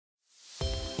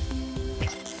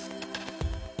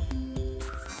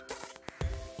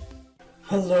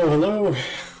Hello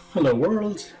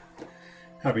world.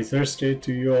 Happy Thursday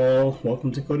to you all.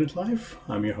 Welcome to Coded Live.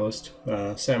 I'm your host,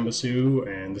 Sam Basu,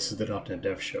 and this is the dotNET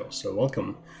Dev Show. So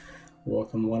welcome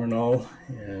one and all,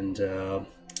 and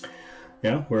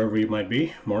yeah, wherever you might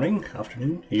be, morning,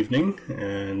 afternoon, evening,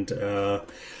 and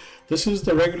this is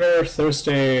the regular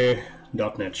Thursday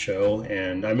dotNET show,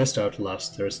 and I missed out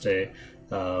last Thursday.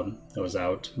 I was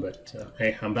out, but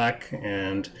hey, I'm back,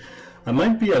 and I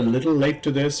might be a little late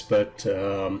to this, but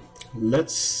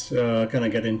let's kind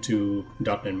of get into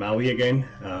 .NET MAUI again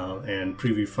and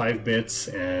preview 5 bits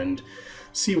and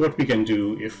see what we can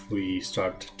do if we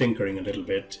start tinkering a little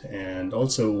bit. And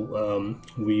also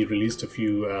we released a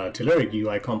few Telerik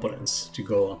UI components to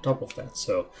go on top of that.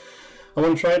 So I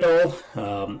want to try it all.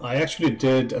 I actually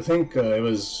did, I think it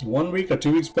was 1 week or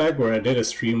 2 weeks back where I did a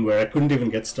stream where I couldn't even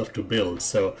get stuff to build.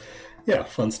 So yeah,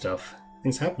 fun stuff.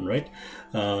 Things happen, right?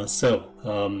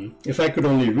 If I could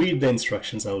only read the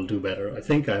instructions, I will do better. I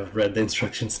think I've read the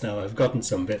instructions now. I've gotten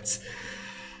some bits.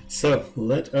 So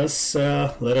let us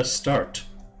start.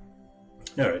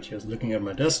 All right, just looking at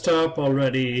my desktop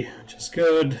already, which is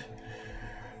good.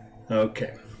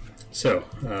 Okay, so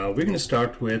we're going to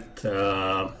start with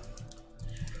the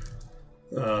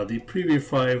preview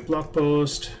 5 blog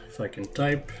post. If I can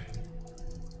type,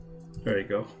 there you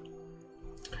go.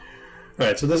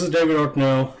 Alright, so this is David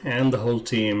Ortno and the whole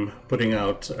team putting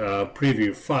out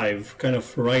Preview 5, kind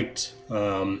of right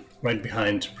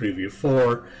behind Preview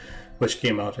 4, which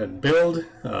came out at Build,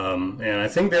 and I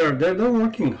think they're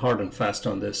working hard and fast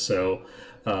on this. So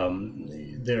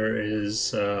there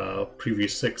is Preview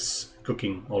 6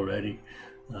 cooking already.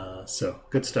 So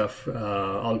good stuff,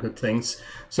 all good things.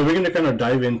 So we're going to kind of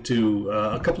dive into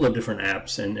a couple of different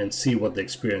apps and see what the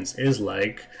experience is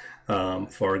like.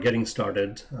 For getting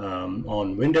started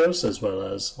on Windows as well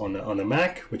as on a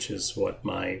Mac, which is what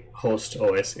my host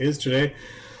OS is today.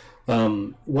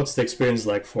 What's the experience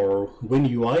like for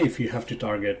WinUI if you have to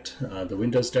target the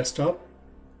Windows desktop?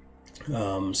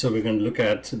 So we're going to look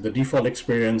at the default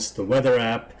experience, the weather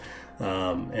app,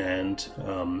 and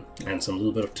some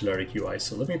little bit of Telerik UI.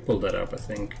 So let me pull that up. I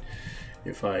think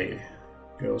if I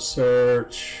go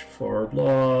search for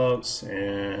blogs,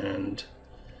 and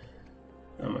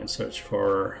I might search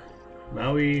for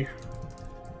MAUI,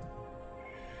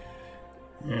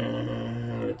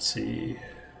 and let's see.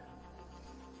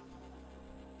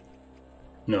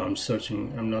 No, I'm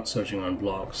not searching on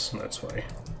blogs, that's why.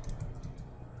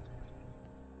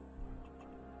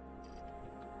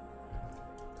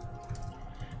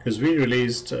 Because we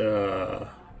released a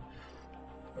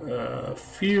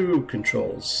few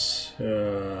controls,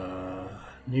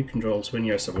 new controls,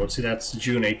 WinUI support. See, that's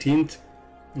June 18th.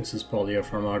 This is Paulia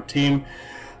from our team.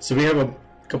 So we have a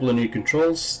couple of new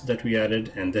controls that we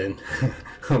added, and then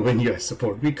WinUI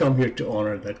support. We come here to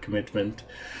honor that commitment.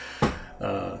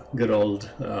 Good old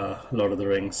Lord of the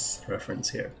Rings reference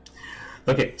here.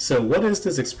 Okay, so what is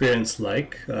this experience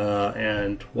like,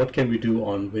 and what can we do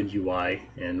on WinUI,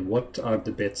 and what are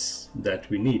the bits that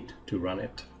we need to run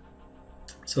it?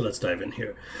 So let's dive in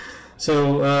here.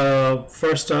 So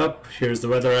first up, here's the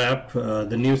weather app.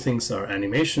 The new things are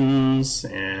animations,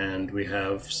 and we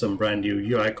have some brand new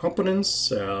UI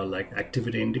components like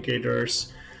activity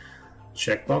indicators,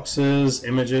 checkboxes,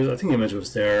 images. I think image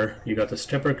was there. You got the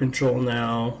stepper control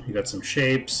now. You got some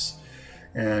shapes,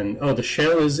 and oh, the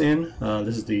shell is in.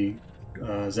 This is the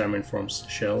Xamarin Forms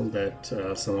shell that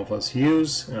some of us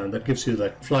use. That gives you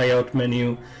that flyout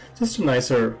menu. Just a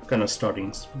nicer kind of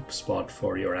starting spot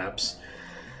for your apps.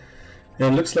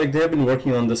 And it looks like they've been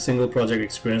working on the single project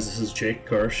experience. This is Jake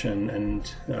Kirsch and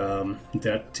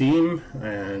that team,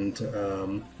 and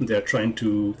they're trying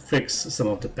to fix some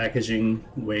of the packaging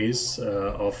ways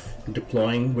of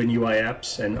deploying WinUI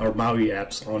apps or MAUI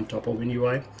apps on top of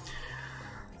WinUI.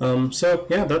 So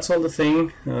yeah, that's all the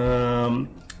thing.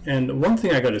 And one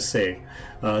thing I got to say,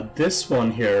 this one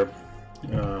here,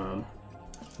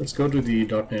 let's go to the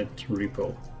 .NET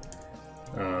repo.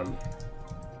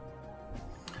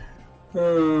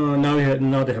 Now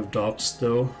they have docs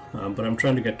though, but I'm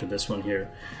trying to get to this one here.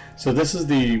 So this is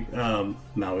the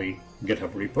MAUI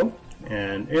GitHub repo,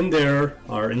 and in there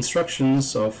are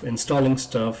instructions of installing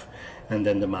stuff, and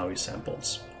then the MAUI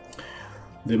samples.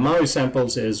 The MAUI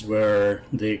samples is where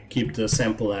they keep the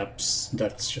sample apps.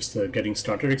 That's just the getting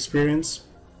started experience.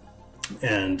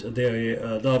 And they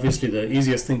obviously the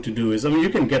easiest thing to do is, I mean, you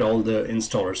can get all the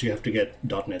installers. You have to get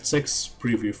 .NET 6,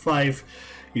 Preview 5.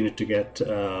 You need to get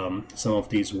some of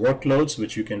these workloads,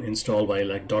 which you can install by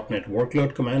like .NET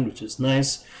workload command, which is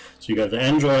nice. So you got the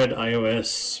Android,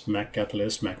 iOS, Mac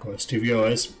Catalyst, Mac OS,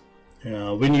 tvOS,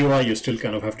 WinUI, you still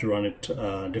kind of have to run it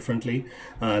differently.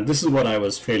 This is what I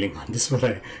was failing on. This is what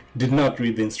I did not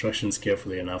read the instructions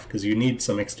carefully enough, because you need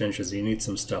some extensions, you need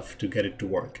some stuff to get it to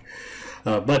work.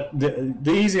 But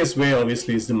the easiest way,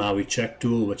 obviously, is the MAUI check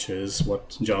tool, which is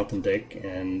what Jonathan Dick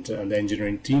and the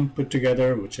engineering team put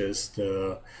together, which is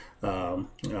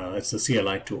it's the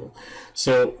CLI tool.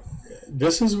 So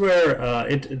this is where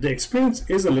the experience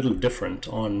is a little different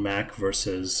on Mac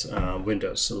versus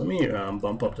Windows. So let me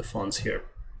bump up the fonts here.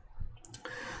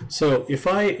 So if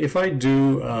I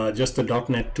do just the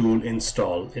dotNET tool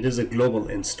install, it is a global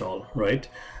install, right?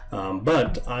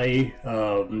 But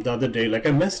the other day, like,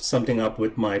 I messed something up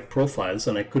with my profiles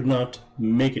and I could not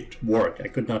make it work. I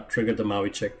could not trigger the MAUI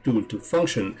check tool to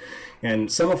function,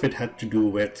 and some of it had to do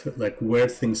with like where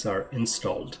things are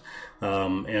installed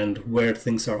and where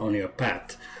things are on your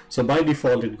path. So by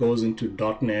default it goes into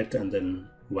dotNET and then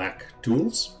WAC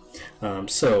tools.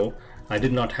 So I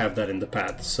did not have that in the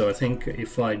path. So I think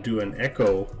if I do an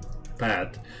echo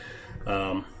path,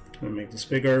 let me make this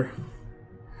bigger.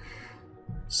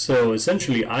 So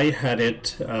essentially I had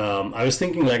it, I was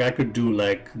thinking like I could do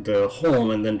like the home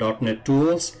and then dotNET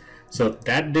tools. So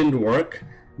that didn't work,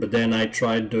 but then I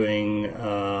tried doing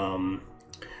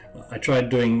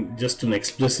just an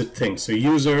explicit thing. So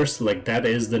users, like that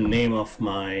is the name of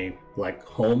my like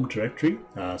home directory,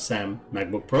 Sam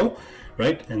MacBook Pro,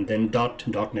 right? And then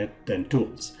dotNET, then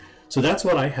tools. So that's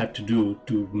what I had to do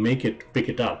to make it pick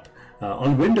it up.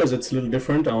 On Windows, it's a little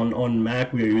different. On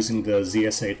Mac, we are using the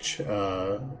ZSH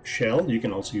shell. You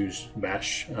can also use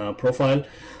Bash profile.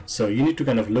 So you need to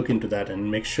kind of look into that and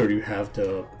make sure you have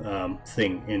the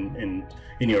thing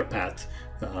in your path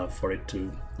for it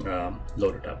to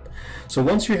load it up. So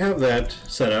once you have that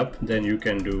set up, then you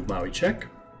can do MAUI check,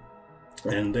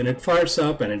 and then it fires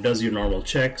up and it does your normal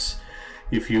checks.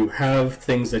 If you have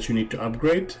things that you need to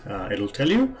upgrade, it'll tell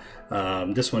you.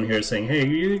 This one here is saying, hey,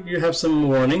 you have some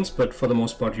warnings, but for the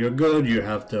most part you're good. You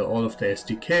have all of the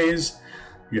SDKs,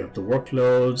 you have the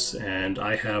workloads, and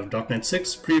I have .NET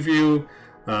 6 preview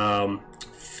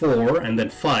 4, and then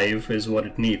 5 is what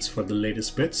it needs for the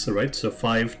latest bits, right? So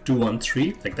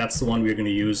 5.2.1.3, like that's the one we're going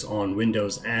to use on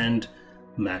Windows and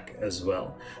Mac as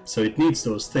well. So it needs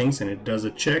those things, and it does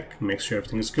a check, makes sure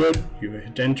everything is good. You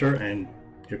hit enter, and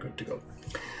you're good to go.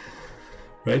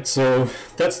 Right, so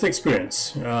that's the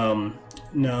experience.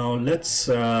 Now let's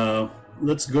go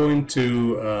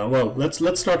into well,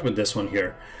 let's start with this one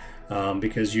here,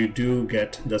 because you do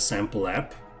get the sample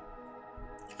app.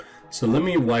 So let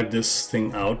me wipe this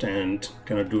thing out and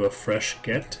kind of do a fresh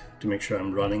get to make sure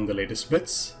I'm running the latest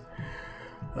bits.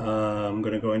 I'm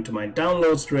going to go into my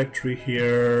downloads directory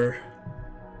here,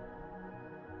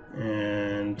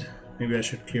 and maybe I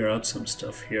should clear out some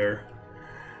stuff here.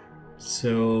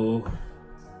 So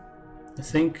I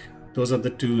think those are the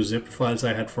two zip files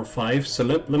I had for 5. So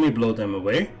let me blow them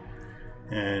away.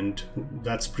 And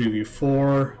that's preview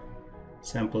 4,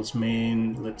 samples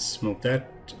main. Let's move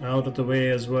that out of the way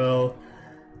as well.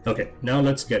 Okay, now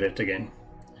let's get it again.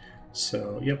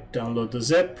 So yep, download the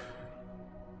zip.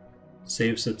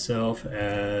 Saves itself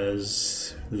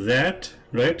as that,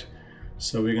 right?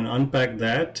 So we're going to unpack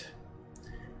that,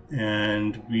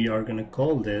 and we are going to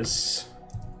call this,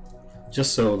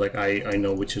 just so like I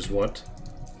know which is what,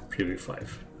 preview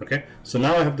 5. Okay, so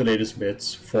now I have the latest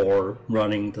bits for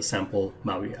running the sample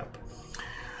MAUI app.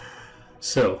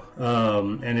 So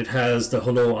and it has the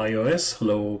hello iOS,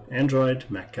 hello Android,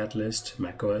 Mac Catalyst,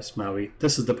 Mac OS, MAUI.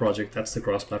 This is the project. That's the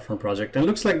cross-platform project, and it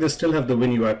looks like they still have the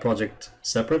WinUI project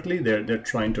separately. They're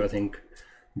trying to, I think,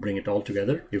 bring it all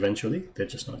together eventually. They're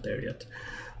just not there yet.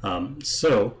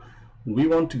 So we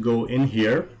want to go in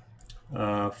here,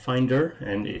 Finder,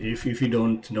 and if you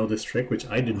don't know this trick, which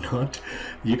I did not,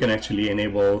 you can actually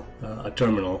enable a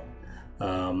terminal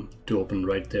to open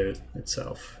right there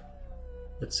itself.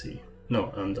 Let's see.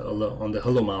 No, on the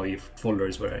Hello MAUI folder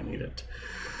is where I need it.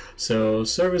 So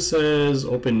services,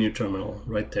 open new terminal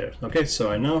right there. Okay,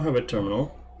 so I now have a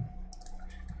terminal.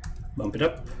 Bump it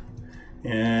up,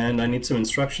 and I need some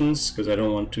instructions because I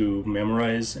don't want to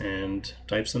memorize and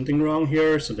type something wrong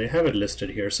here. So they have it listed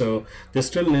here. So they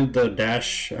still need the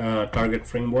dash target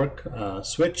framework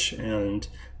switch and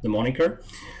the moniker.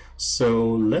 So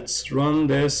let's run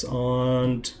this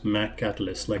on Mac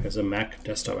Catalyst, like as a Mac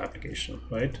desktop application,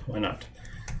 right? Why not?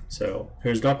 So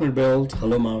here's .NET build,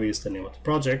 Hello MAUI is the name of the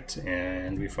project,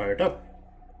 and we fire it up.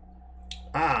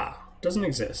 Ah, doesn't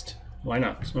exist. Why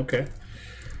not? Okay.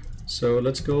 So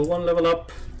let's go one level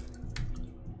up.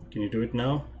 Can you do it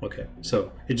now? Okay,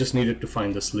 so it just needed to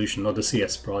find the solution, or the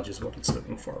CS proj is what it's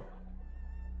looking for.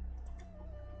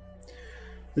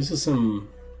 This is some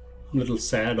little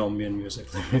sad ambient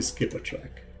music. Let me skip a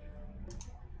track.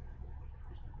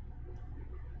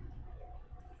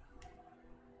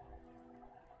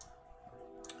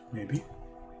 maybe.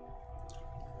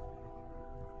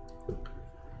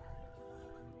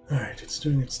 All right, it's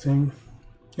doing its thing.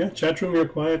 Yeah, chat room, you're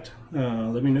quiet.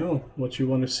 Let me know what you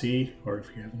want to see, or if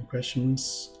you have any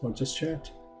questions, or just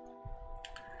chat.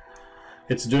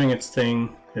 It's doing its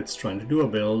thing. It's trying to do a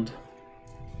build.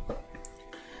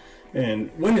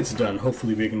 And when it's done,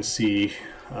 hopefully we can see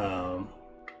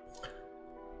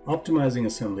optimizing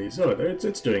assemblies. Oh,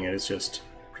 it's doing it. It's just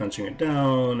crunching it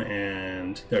down,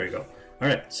 and there you go. All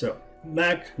right, so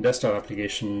Mac desktop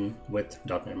application with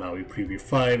 .NET MAUI Preview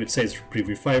 5. It says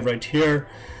Preview 5 right here.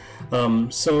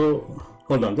 So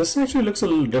hold on, this actually looks a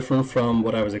little different from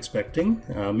what I was expecting.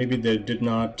 Maybe they did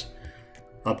not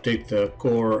update the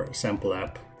core sample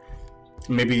app.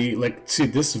 Maybe, like, see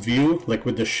this view, like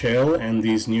with the shell and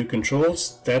these new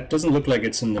controls, that doesn't look like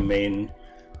it's in the main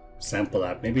sample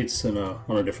app. Maybe it's on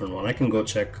a different one. I can go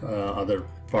check other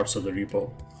parts of the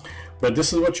repo. But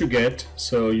this is what you get.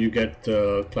 So you get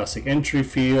the classic entry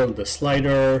field, the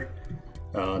slider,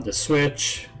 the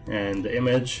switch, and the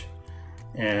image.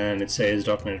 And it says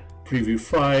 .NET Preview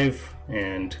 5,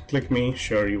 and click me,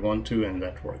 sure you want to, and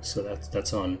that works. So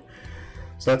that's on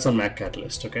Mac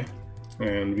Catalyst, okay?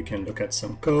 And we can look at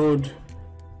some code.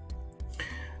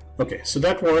 Okay, so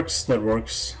that works.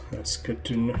 That's good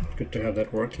to have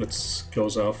that work. Let's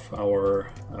close off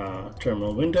our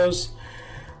terminal windows.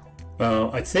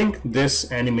 I think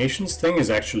this animations thing is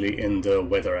actually in the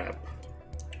weather app.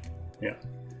 Yeah,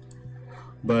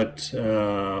 but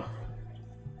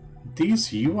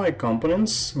these UI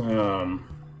components. Oh,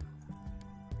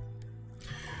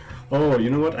 you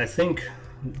know what? I think.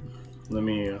 Let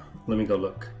me go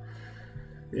look.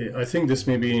 I think this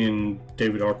may be in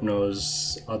David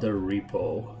Orpno's other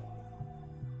repo.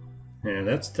 And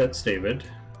that's David.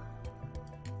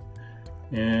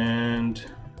 And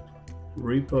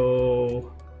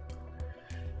repo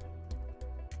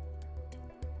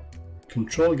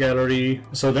control gallery.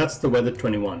 So that's the Weather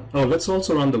 21. Oh, let's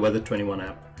also run the Weather 21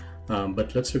 app.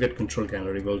 But let's look at control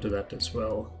gallery. We'll do that as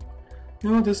well.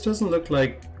 No, this doesn't look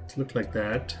like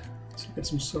that. Let's look at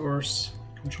some source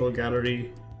control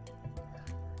gallery.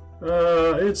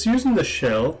 It's using the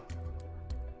shell.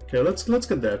 Okay, let's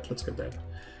get that.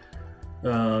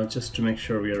 Just to make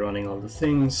sure we are running all the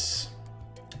things.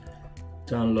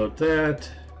 Download that.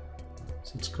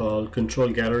 So it's called control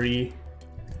gallery.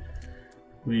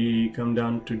 We come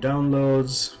down to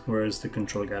downloads. Where is the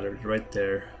control gallery? Right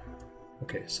there.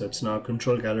 Okay, so it's now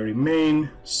control gallery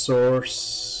main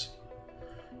source.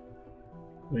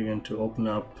 We're going to open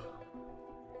up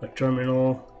a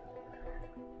terminal.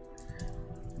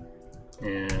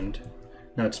 And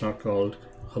now it's not called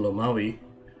Hello Maui.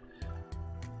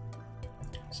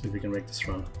 See if we can make this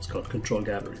run. It's called control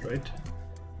gallery, right?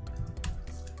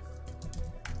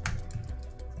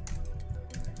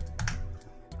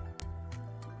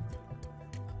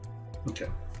 Okay,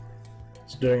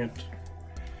 it's doing it.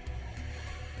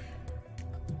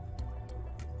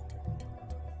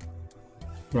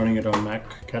 Running it on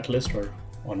Mac Catalyst or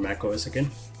on Mac OS again.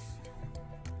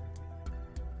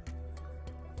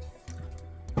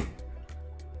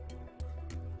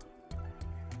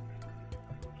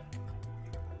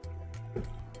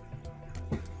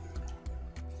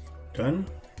 Done.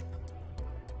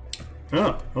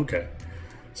 Oh, okay.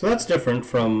 So that's different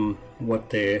from what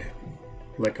they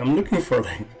like. I'm looking for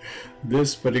like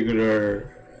this particular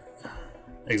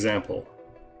example,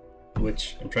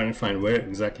 which I'm trying to find where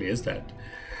exactly is that.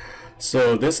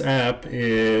 So this app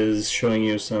is showing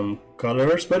you some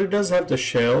colors, but it does have the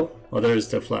shell. Oh, there's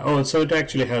the flag. Oh, so it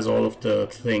actually has all of the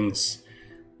things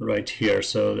right here.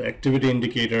 So the activity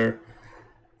indicator.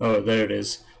 Oh, there it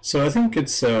is. So I think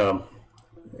it's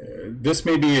this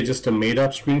may be just a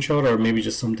made-up screenshot, or maybe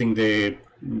just something they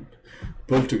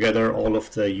pulled together all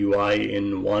of the UI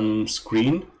in one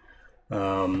screen.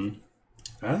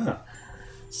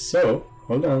 So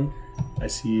hold on. I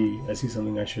see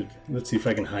something I should. Let's see if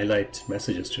I can highlight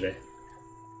messages today.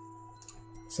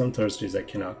 Some Thursdays I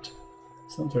cannot.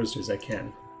 Some Thursdays I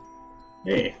can.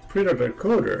 Hey, Predator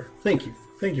Coder. Thank you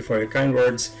for your kind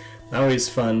words. Always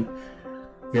fun.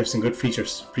 We have some good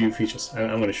features, preview features.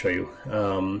 I'm going to show you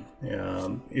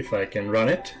if I can run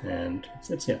it, and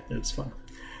it's fun.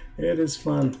 It is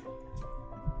fun.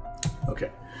 Okay,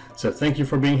 so thank you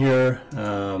for being here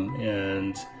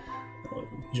and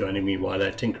joining me while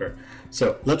I tinker.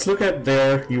 So let's look at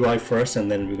their UI first, and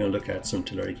then we're going to look at some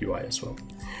Telerik UI as well.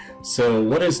 So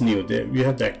what is new? We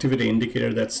have the activity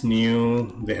indicator that's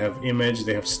new. They have image,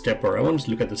 they have stepper. I want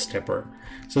to look at the stepper.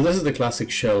 So this is the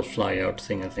classic shell flyout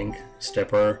thing, I think.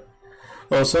 Stepper.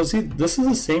 Oh, so see, this is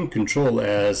the same control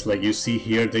as like you see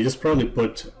here. They just probably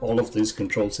put all of these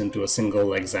controls into a single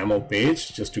like XAML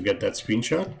page just to get that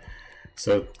screenshot.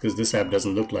 So, because this app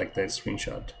doesn't look like that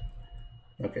screenshot.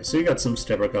 Okay, so you got some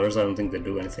stepper colors. I don't think they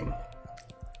do anything,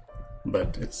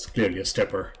 but it's clearly a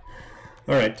stepper.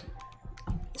 All right,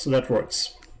 so that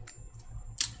works.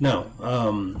 Now,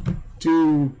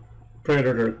 to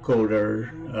Predator Coder's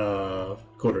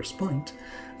point,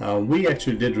 we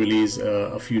actually did release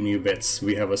a few new bits.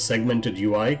 We have a segmented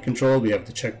UI control. We have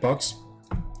the checkbox,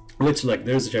 which like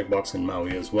there's a checkbox in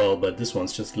MAUI as well, but this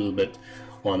one's just a little bit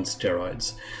on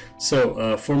steroids.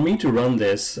 So for me to run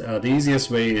this, the easiest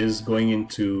way is going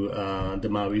into the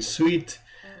MAUI suite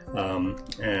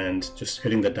and just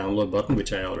hitting the download button,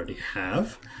 which I already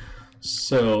have.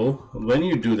 So when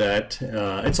you do that,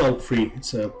 it's all free.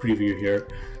 It's a preview here.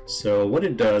 So what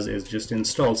it does is just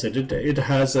installs it. It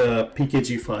has a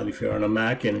PKG file if you're on a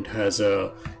Mac, and it has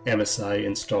a MSI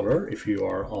installer if you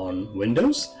are on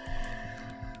Windows.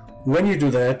 When you do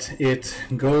that, it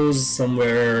goes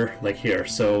somewhere like here.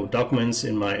 So documents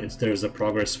in there's a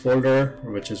progress folder,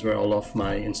 which is where all of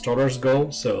my installers go.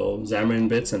 So Xamarin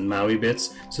bits and MAUI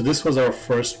bits. So this was our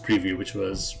first preview, which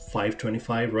was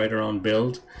 5.25, right around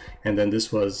build. And then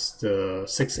this was the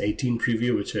 6.18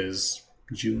 preview, which is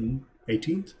June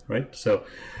 18th, right? So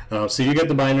so you get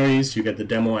the binaries, you get the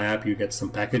demo app, you get some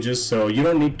packages. So you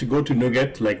don't need to go to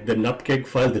NuGet. Like the nupkeg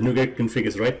file, the NuGet config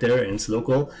is right there and it's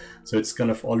local, so it's kind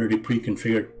of already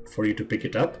pre-configured for you to pick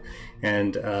it up.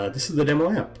 And this is the demo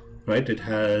app, right? It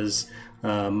has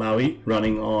MAUI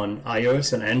running on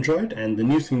iOS and Android, and the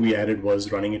new thing we added was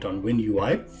running it on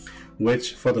WinUI,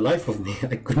 which for the life of me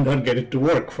I could not get it to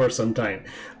work for some time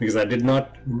because I did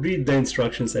not read the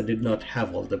instructions. I did not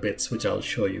have all the bits, which I'll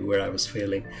show you where I was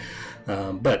failing.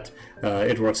 But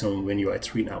it works on WinUI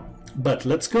 3 now. But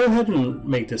let's go ahead and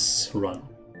make this run.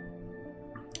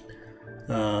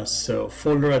 So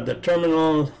folder at the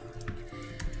terminal,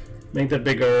 make that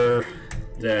bigger.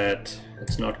 That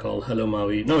it's not called Hello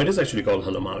MAUI. No, it is actually called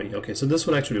Hello MAUI. Okay, so this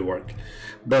will actually work.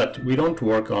 But we don't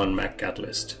work on Mac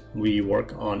Catalyst. We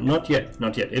work on, not yet,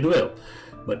 it will,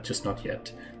 but just not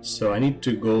yet. So I need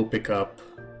to go pick up,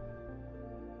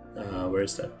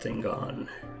 where's that thing gone?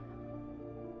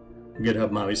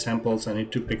 GitHub MAUI samples. I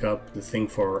need to pick up the thing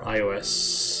for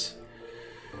iOS.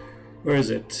 Where is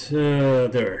it?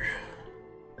 There.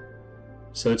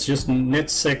 So it's just net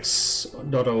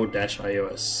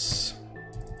 6.0-iOS.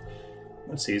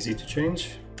 That's easy to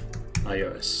change.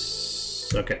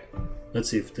 iOS. Okay. Let's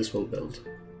see if this will build.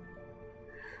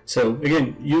 So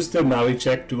again, use the MAUI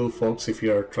check tool, folks, if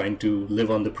you're trying to live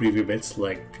on the preview bits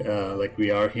like we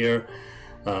are here.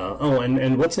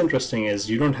 And what's interesting is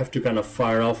you don't have to kind of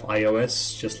fire off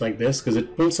iOS just like this, because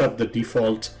it pulls up the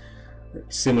default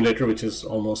simulator, which is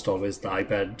almost always the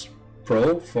iPad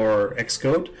Pro for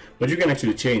Xcode, but you can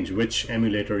actually change which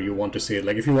emulator you want to see it.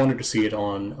 Like if you wanted to see it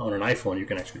on an iPhone, you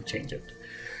can actually change it.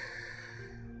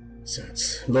 So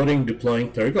it's loading,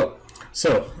 deploying, there you go.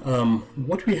 So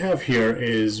what we have here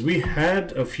is we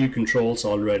had a few controls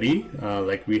already,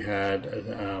 like we had,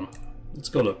 let's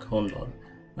go look, hold on.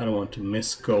 I don't want to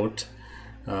misquote.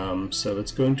 So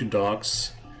let's go into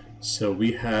docs. So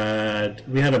we had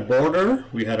a border,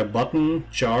 we had a button,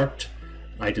 chart,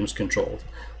 items control.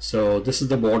 So this is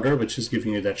the border, which is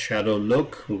giving you that shadow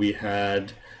look. We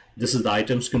had, this is the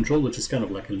items control, which is kind of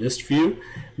like a list view.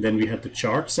 Then we had the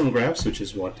charts and graphs, which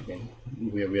is what again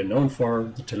we are known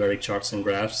for, the Telerik charts and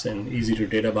graphs, and easy to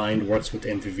data bind, works with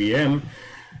MVVM,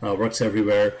 works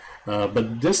everywhere.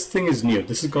 But this thing is new.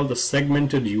 This is called the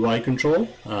segmented UI control.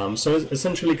 So it's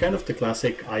essentially kind of the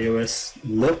classic iOS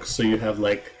look. So you have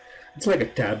like, it's like a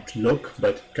tabbed look,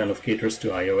 but kind of caters to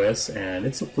iOS, and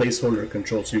it's a placeholder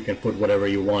control, so you can put whatever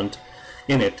you want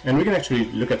in it. And we can actually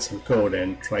look at some code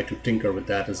and try to tinker with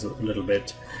that as a little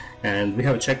bit. And we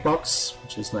have a checkbox,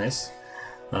 which is nice.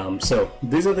 So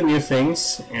these are the new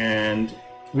things, and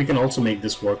we can also make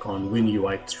this work on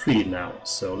WinUI 3 now.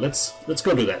 So let's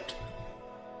go do that.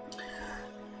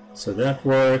 So that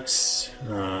works.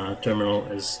 Terminal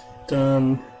is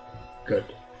done. Good.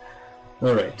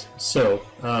 All right, so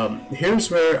here's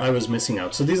where I was missing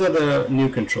out. So these are the new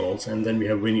controls, and then we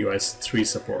have WinUI 3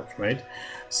 support, right?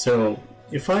 So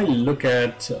if I look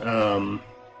at, I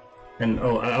want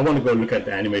to go look at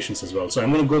the animations as well. So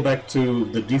I'm going to go back to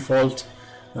the default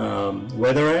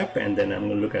weather app, and then I'm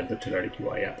going to look at the Telerik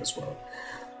UI app as well.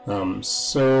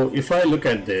 So if I look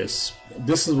at this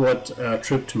is what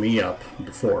tripped me up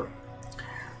before.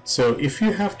 So if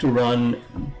you have to run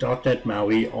dotNET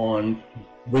MAUI on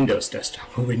Windows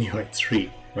desktop or WinUI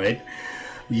 3, right?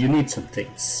 You need some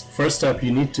things. First up,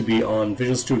 you need to be on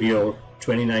Visual Studio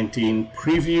 2019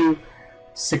 Preview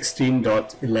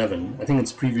 16.11. I think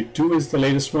it's Preview 2 is the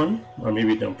latest one, or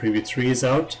maybe no, Preview 3 is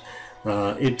out.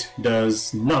 It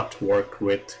does not work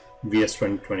with VS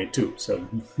 2022, so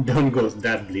don't go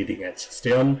that bleeding edge.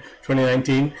 Stay on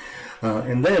 2019.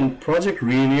 And then Project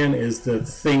Reunion is the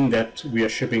thing that we are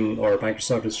shipping, or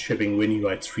Microsoft is shipping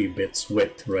WinUI 3 bits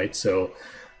with, right? So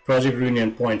Project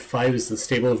Reunion 0.5 is the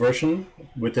stable version.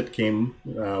 With it came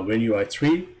WinUI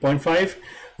 3.5,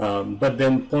 but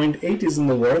then 0.8 is in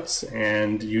the works,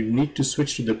 and you need to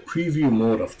switch to the preview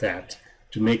mode of that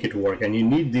to make it work, and you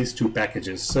need these two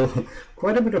packages. So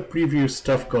quite a bit of preview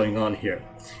stuff going on here,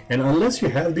 and unless you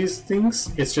have these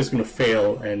things, it's just going to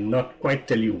fail and not quite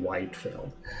tell you why it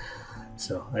failed.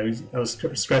 So I was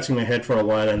scratching my head for a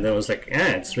while, and then I was like,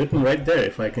 it's written right there.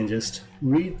 If I can just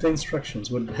read the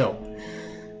instructions, would help.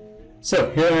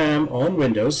 So here I am on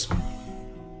Windows.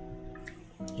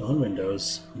 On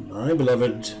Windows, my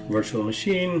beloved virtual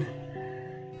machine,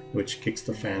 which kicks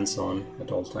the fans on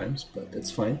at all times, but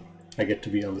it's fine. I get to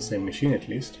be on the same machine at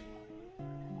least.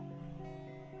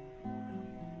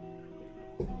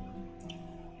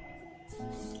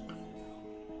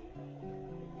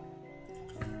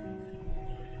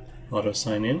 Auto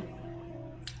sign in.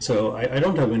 So I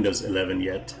don't have Windows 11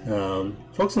 yet.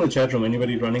 Folks in the chat room,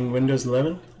 anybody running Windows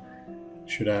 11?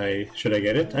 Should I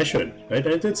get it? I should, right?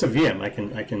 It's a VM.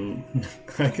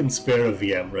 I can spare a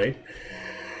VM, right?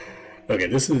 Okay,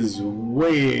 this is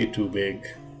way too big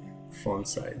font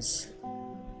size.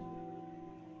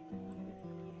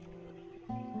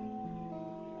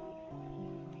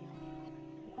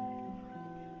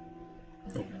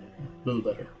 Oh, a little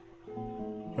better.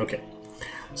 Okay,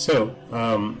 so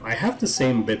I have the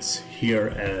same bits here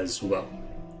as well.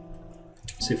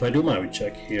 So if I do MAUI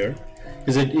check here,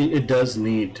 because it does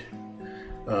need,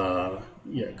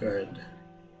 yeah, go ahead.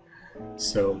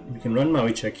 So we can run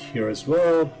MAUI check here as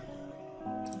well,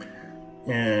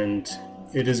 and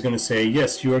it is going to say,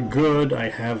 yes, you are good. I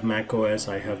have macOS,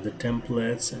 I have the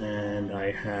templates, and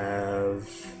I have,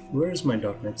 where's my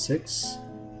dotNET 6?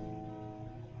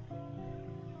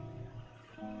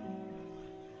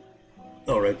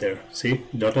 Oh, right there. See,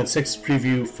 dotNET 6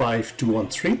 preview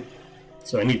 5.213.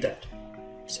 So I need that.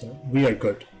 So we are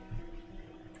good.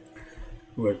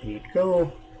 Where did it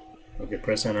go? Okay,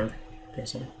 press enter.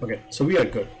 Press enter. Okay, so we are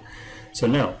good. So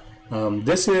now,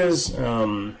 this is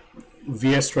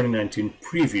VS 2019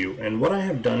 preview, and what I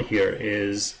have done here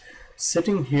is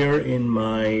sitting here in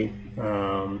my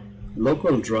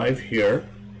local drive here,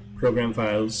 program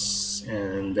files,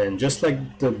 and then just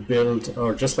like the build,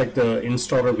 or just like the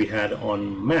installer we had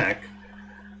on Mac.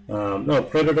 No,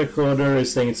 Predator Coder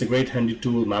is saying it's a great handy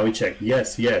tool, MAUI check.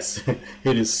 Yes, yes,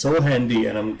 it is so handy,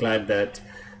 and I'm glad that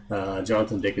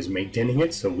Jonathan Dick is maintaining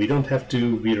it, so we don't have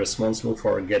to be responsible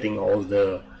for getting all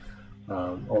the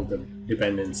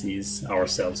dependencies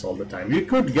ourselves all the time. You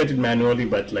could get it manually,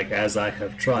 but like as I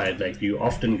have tried, like you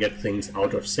often get things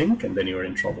out of sync, and then you're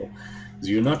in trouble because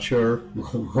you're not sure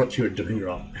what you're doing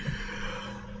wrong.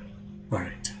 All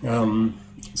right.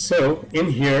 So in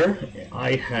here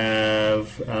I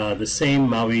have the same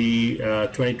MAUI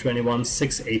 2021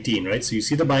 618, right? So you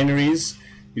see the binaries,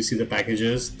 you see the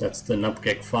packages, that's the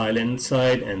nupkek file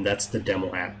inside, and that's the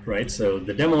demo app, right? So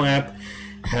the demo app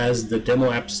has the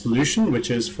demo app solution, which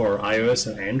is for iOS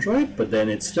and Android, but then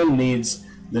it still needs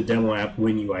the demo app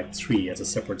WinUI 3 as a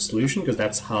separate solution, because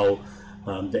that's how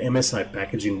the MSI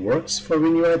packaging works for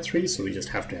WinUI 3, so we just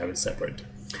have to have it separate.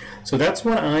 So that's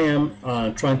what I am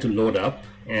trying to load up,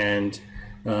 and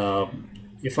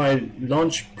if I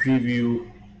launch preview,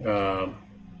 let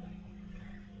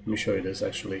me show you this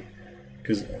actually,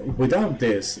 because without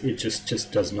this it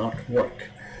just does not work.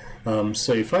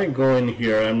 So if I go in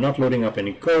here, I'm not loading up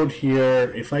any code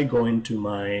here. If I go into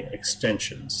my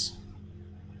extensions,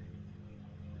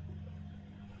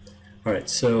 all right,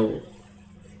 so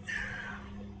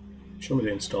show me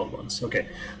the installed ones. Okay,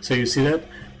 so you see that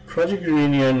Project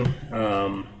Reunion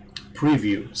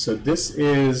preview. So this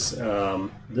is the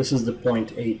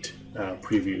 0.8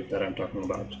 preview that I'm talking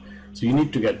about. So you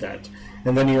need to get that,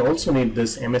 and then you also need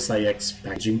this MSIX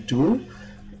packaging tool.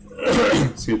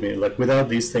 Excuse me. Like without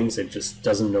these things, it just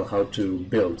doesn't know how to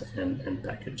build and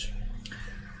package.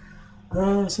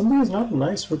 Something is not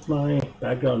nice with my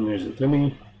background music. Let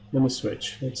me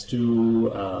switch. Let's do.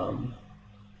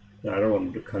 No, I don't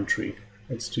want to do country.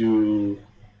 Let's do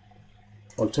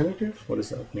alternative. What does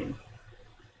that mean?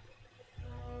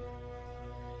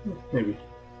 Maybe.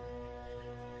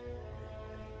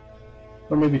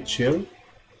 Or maybe chill.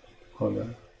 Hold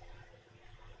on.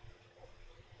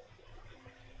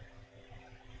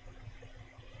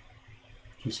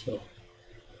 Too slow.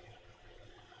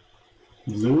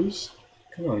 Blues?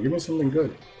 Come on, give me something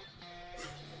good.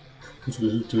 It's a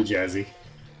little too jazzy.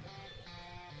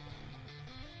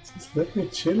 Just let me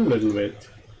chill a little bit.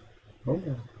 Hold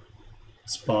on.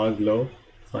 Spa glow,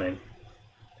 fine.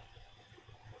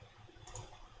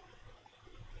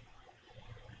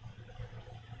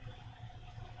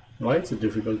 Why is it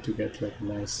difficult to get like a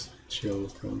nice chill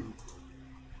thing?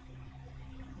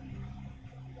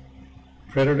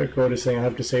 Predator code is saying I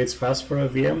have to say it's fast for a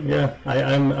VM. Yeah,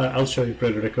 I'll show you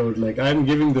Predator code. Like I'm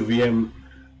giving the VM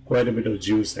quite a bit of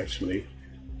juice actually,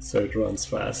 so it runs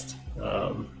fast.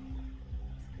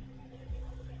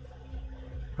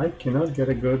 I cannot get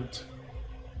a good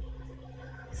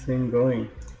thing going.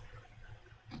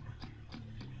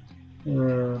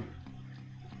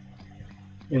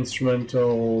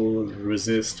 Instrumental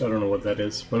resist, I don't know what that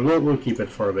is, but we'll keep it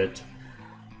for a bit.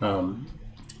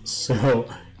 So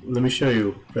let me show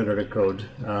you Predator code.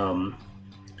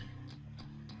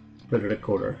 Predator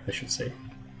coder, I should say.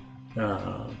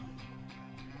 Now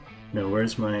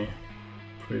where's my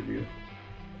preview?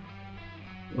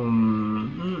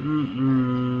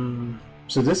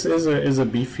 So this is a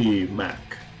beefy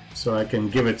Mac, so I can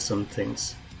give it some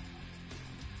things.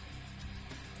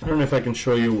 I don't know if I can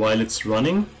show you while it's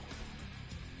running.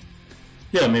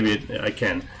 Yeah, maybe I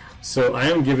can. So I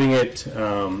am giving it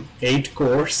 8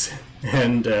 cores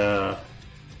and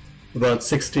about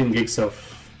 16 gigs of,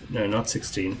 no, not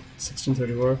 16,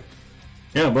 1634.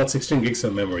 Yeah, about 16 gigs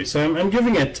of memory. So I'm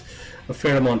giving it a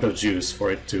fair amount of juice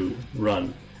for it to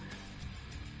run.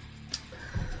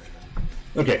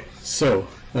 Okay, so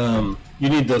you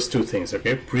need those two things,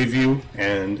 okay? Preview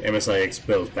and MSIX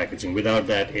build packaging. Without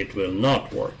that, it will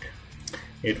not work.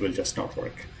 It will just not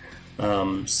work.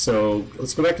 So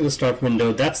let's go back to the start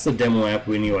window. That's the demo app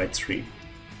WinUI 3.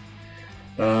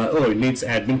 Oh, it needs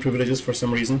admin privileges for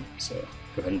some reason, so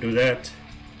go ahead and do that.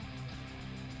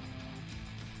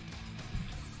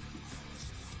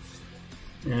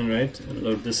 Alright, and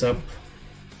load this up.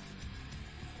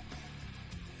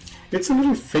 It's a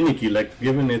little finicky, like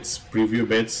given its preview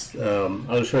bits.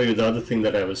 I'll show you the other thing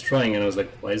that I was trying and I was like,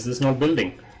 why is this not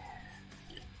building?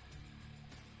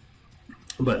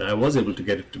 But I was able to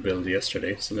get it to build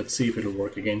yesterday, so let's see if it'll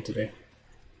work again today.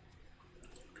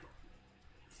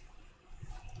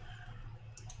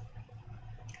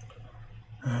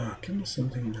 Give me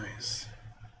something nice.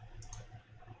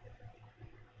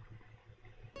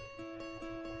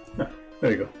 Ah,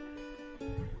 there you go.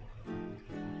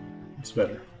 It's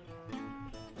better.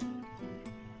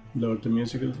 Lower the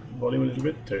musical volume a little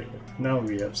bit. There you go. Now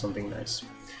we have something nice.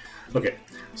 Okay,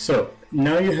 so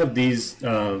now you have these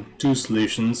two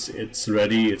solutions. It's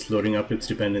ready. It's loading up its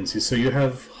dependencies. So you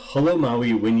have Hello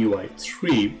Maui WinUI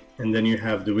 3, and then you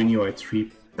have the WinUI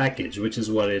 3 package, which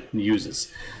is what it uses.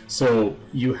 So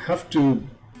you have to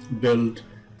build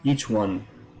each one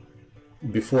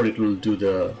before it will do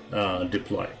the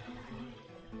deploy.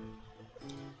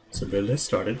 So build has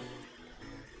started.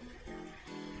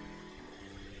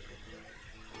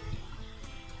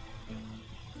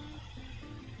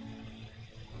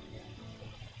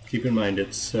 Keep in mind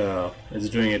it's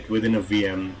doing it within a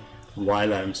VM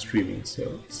while I'm streaming,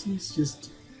 so it's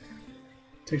just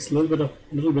takes a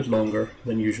little bit longer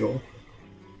than usual.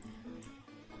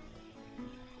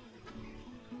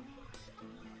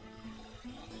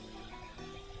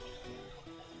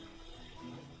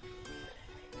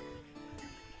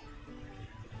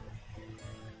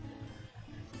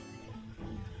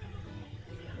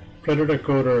 Predator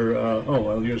coder, oh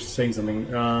well, you're saying something.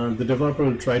 The developer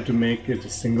will try to make it a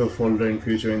single folder in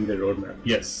future in the roadmap.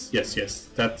 Yes.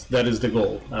 That is the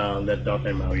goal that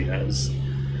dotNET MAUI has.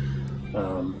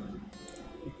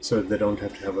 So they don't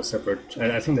have to have a separate.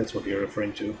 I think that's what you're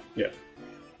referring to. Yeah.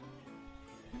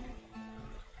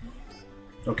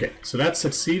 Okay, so that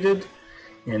succeeded,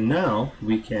 and now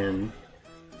we can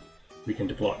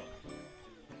deploy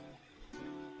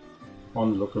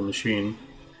on the local machine.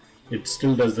 It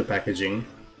still does the packaging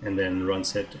and then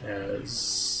runs it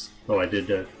as, oh, I did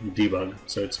a debug,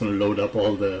 so it's going to load up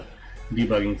all the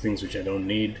debugging things which I don't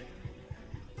need.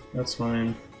 That's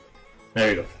fine. There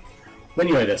you go.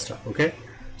 WinUI desktop, okay?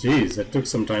 Geez, that took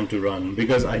some time to run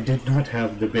because I did not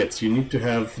have the bits. You need to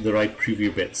have the right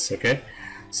preview bits, okay?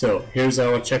 So here's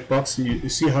our checkbox. You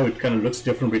see how it kind of looks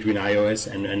different between iOS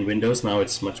and Windows. Now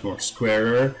it's much more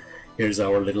squarer. Here's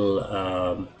our little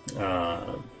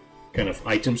kind of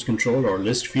items control or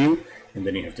list view, and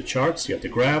then you have the charts, you have the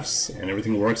graphs, and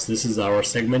everything works. This is our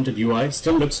segmented UI.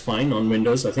 Still looks fine on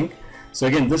Windows, I think. So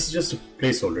again, this is just a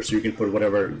placeholder, so you can put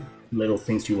whatever little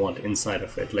things you want inside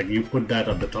of it. Like you put that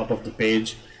at the top of the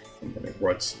page, and then it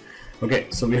works. Okay,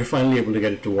 so we are finally able to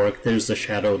get it to work. There's the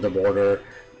shadow, the border.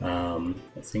 I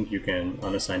think you can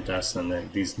unassign tasks, and then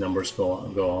these numbers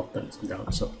go up and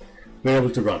down. So we're able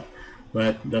to run,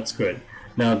 but that's good.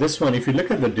 Now this one, if you look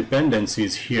at the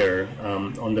dependencies here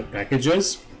on the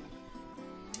packages,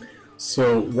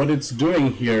 so what it's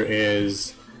doing here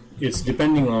is it's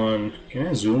depending on, can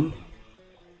I zoom?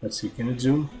 Let's see, can it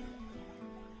zoom?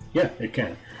 Yeah, it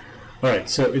can. Alright,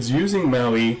 so it's using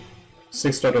MAUI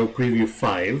 6.0 Preview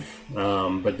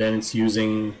 5, but then it's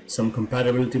using some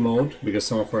compatibility mode because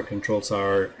some of our controls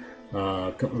are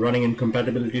running in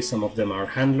compatibility, some of them are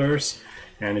handlers,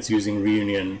 and it's using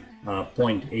Reunion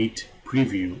 0.8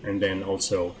 Preview, and then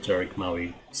also Telerik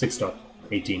MAUI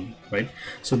 6.18, right?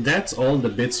 So that's all the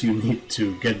bits you need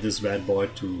to get this bad boy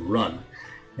to run,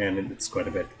 and it's quite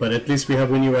a bit. But at least we have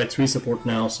WinUI 3 support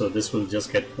now, so this will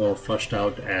just get more flushed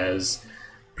out as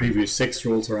Preview 6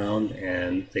 rolls around,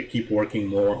 and they keep working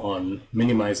more on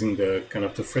minimizing the kind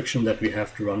of the friction that we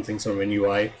have to run things on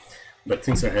WinUI, but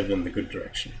things are headed in the good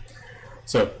direction.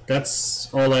 So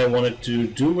that's all I wanted to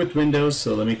do with Windows,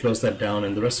 so let me close that down,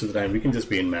 and the rest of the time we can just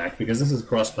be in Mac because this is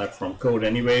cross-platform code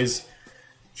anyways. It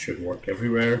should work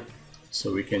everywhere,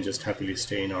 so we can just happily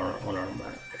stay in on our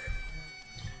Mac.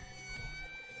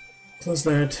 Close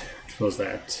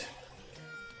that,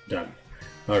 done.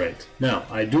 Alright, now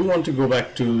I do want to go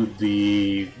back to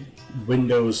the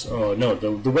Windows,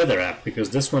 the weather app, because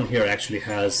this one here actually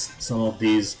has some of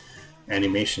these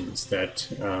animations that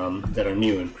that are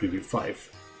new in Preview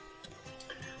 5.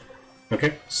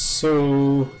 Okay,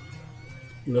 so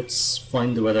let's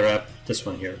find the weather app, this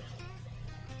one here.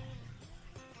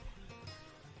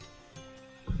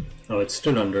 Oh, it's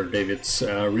still under David's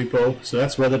repo, so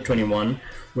that's Weather 21,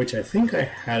 which I think I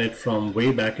had it from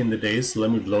way back in the days.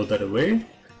 Let me blow that away.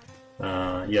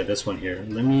 Yeah, this one here.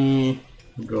 Let me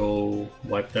go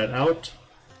wipe that out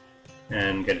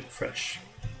and get it fresh.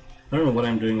 I don't know what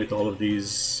I'm doing with all of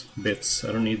these bits.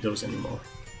 I don't need those anymore.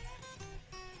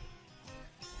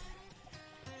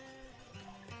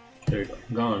 There we go,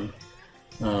 gone.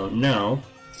 Now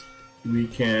we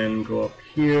can go up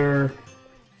here,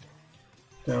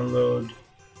 download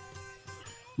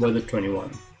Weather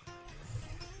 21.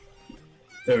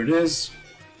 There it is.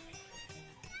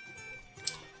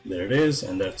 There it is,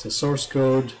 and that's the source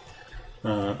code.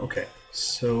 Okay,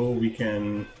 so we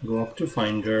can go up to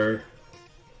Finder,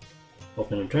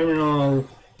 open a terminal,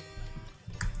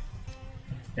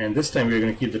 and this time we're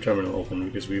going to keep the terminal open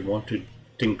because we want to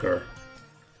tinker.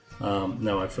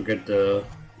 Now I forget the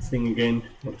thing again,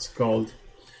 what's it called.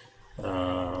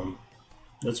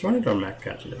 Let's run it on Mac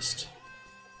Catalyst.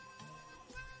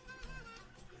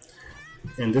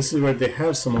 And this is where they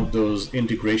have some of those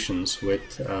integrations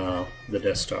with the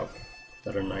desktop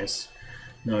that are nice.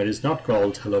 Now it is not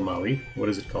called Hello Maui. What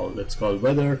is it called? It's called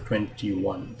Weather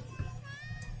 21.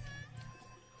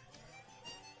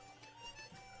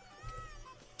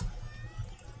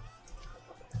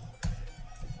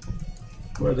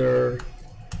 Weather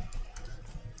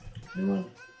 21.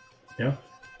 Yeah.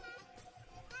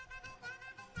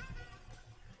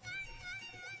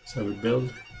 So we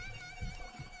build.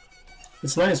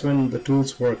 It's nice when the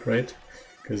tools work, right?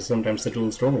 Because sometimes the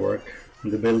tools don't work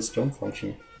and the builds don't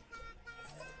function.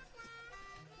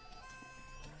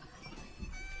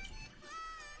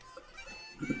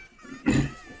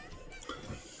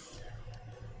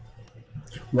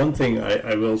 One thing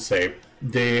I will say,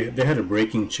 they had a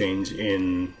breaking change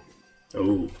in...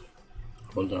 Oh,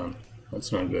 hold on,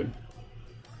 that's not good.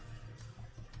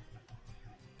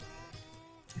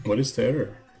 What is the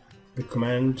error? The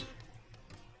command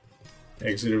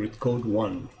exited with code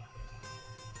 1.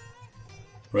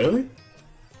 Really?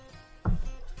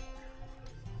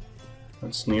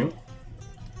 That's new.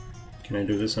 Can I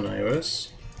do this on iOS?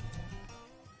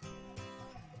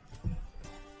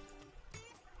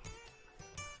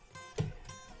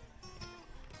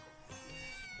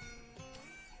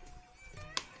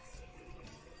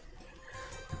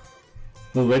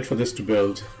 We'll wait for this to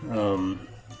build.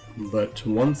 But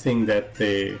one thing that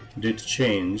they did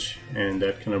change, and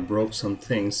that kind of broke some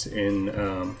things in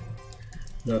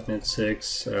 .NET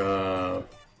 6,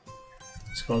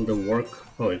 it's called the work.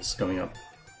 Oh, it's coming up.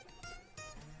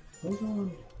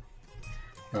 Hold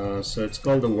on. So it's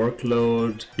called the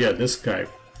workload. Yeah, this guy.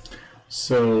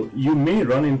 So you may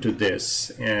run into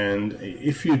this, and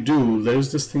if you do,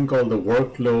 there's this thing called the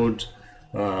workload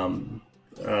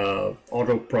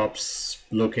auto props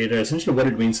locator. Essentially what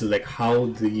it means is like how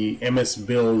the MS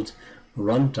build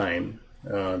runtime,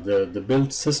 the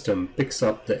build system picks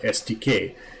up the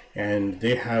SDK, and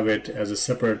they have it as a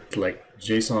separate like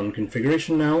JSON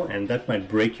configuration now, and that might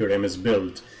break your MS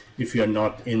build if you're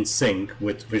not in sync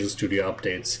with Visual Studio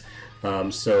updates.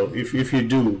 So if you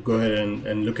do, go ahead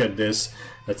and look at this.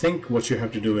 I think what you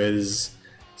have to do is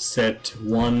set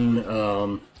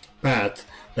one path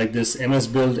like this MS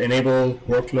Build enable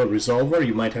workload resolver,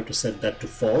 you might have to set that to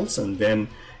false, and then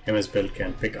MS Build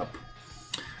can pick up.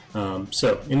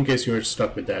 So in case you're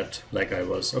stuck with that, like I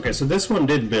was. Okay, so this one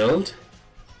did build.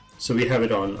 So we have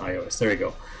it on iOS. There you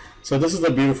go. So this is the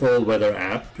beautiful weather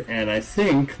app, and I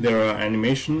think there are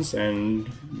animations and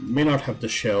may not have the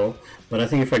shell, but I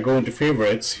think if I go into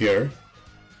favorites here,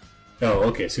 oh,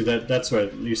 okay, so that's where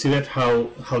you see that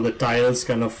how the tiles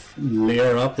kind of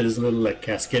layer up. There's a little like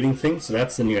cascading thing, so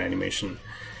that's the new animation.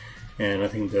 And I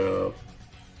think the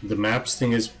maps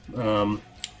thing is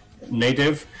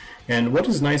native. And what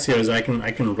is nice here is I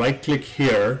can right click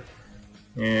here,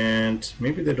 and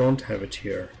maybe they don't have it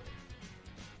here.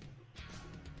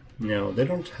 No, they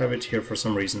don't have it here for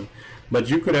some reason. But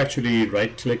you could actually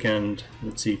right click and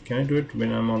let's see, can I do it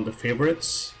when I'm on the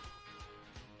favorites?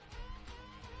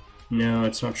 No,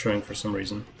 it's not showing for some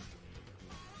reason.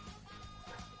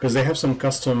 Because they have some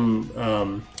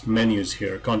custom menus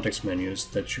here, context menus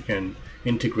that you can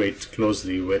integrate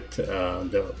closely with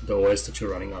the OS that you're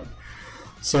running on.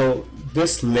 So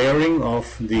this layering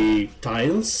of the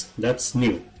tiles, that's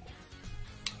new,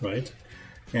 right?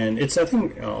 And it's, I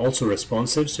think, also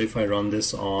responsive. So if I run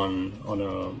this on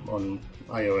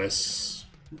iOS,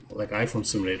 like iPhone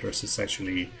simulators, it's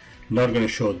actually not going to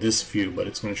show this view, but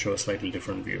it's going to show a slightly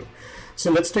different view.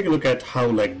 So let's take a look at how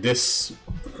like this,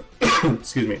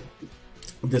 excuse me,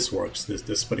 this works,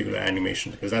 this particular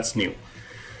animation, because that's new,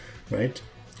 right?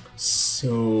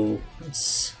 So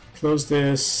let's close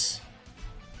this,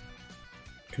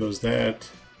 close that.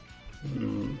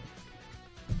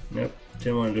 Yep,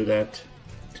 didn't want to do that.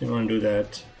 Didn't want to do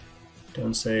that.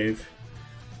 Don't save.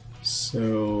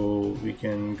 So we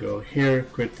can go here,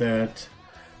 quit that,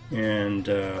 and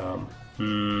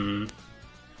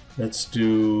let's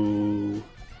do.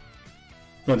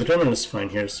 No, the terminal is fine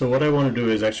here. So what I want to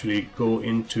do is actually go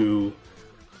into.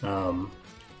 I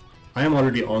am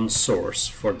already on source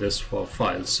for this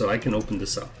file, so I can open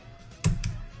this up.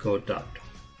 Code dot.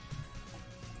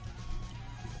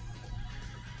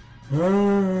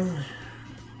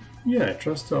 Yeah,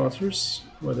 trust the authors,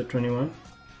 weather 21.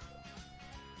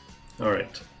 All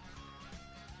right.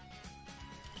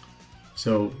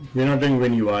 So we're not doing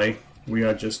Win UI. We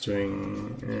are just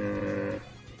doing.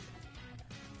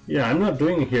 Yeah, I'm not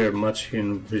doing here much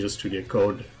in Visual Studio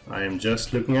Code. I am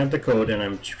just looking at the code, and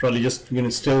I'm probably just going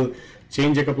to still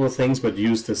change a couple of things, but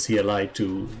use the CLI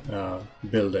to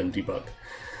build and debug.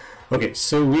 Okay,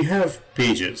 so we have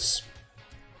pages.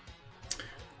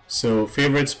 So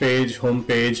favorites page, home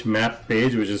page, map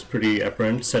page, which is pretty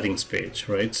apparent, settings page,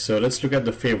 right? So let's look at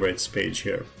the favorites page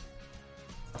here.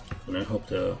 And I hope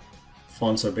the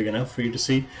fonts are big enough for you to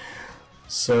see.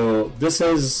 So this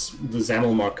is the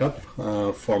XAML markup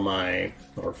for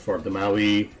the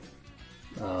MAUI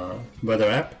weather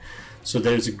app. So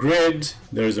there's a grid,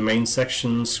 there's a main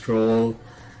section, scroll,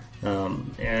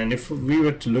 and if we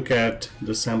were to look at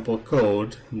the sample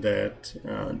code that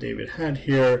David had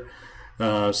here,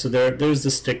 so there's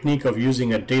this technique of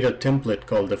using a data template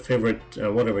called the favorite,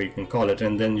 whatever you can call it,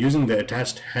 and then using the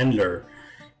attached handler.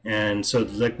 And so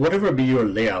like whatever be your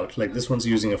layout, like this one's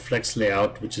using a flex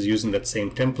layout, which is using that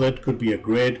same template, could be a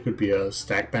grid, could be a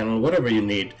stack panel, whatever you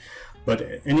need.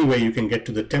 But anyway, you can get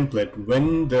to the template.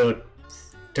 When the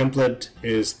template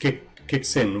is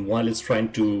kicks in while it's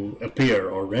trying to appear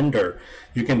or render,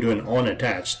 you can do an on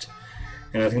attached.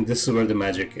 And I think this is where the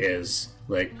magic is,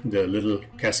 like the little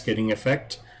cascading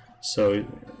effect. So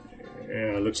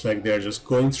looks like they're just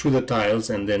going through the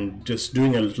tiles and then just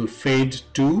doing a little fade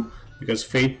to, because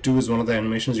fade to is one of the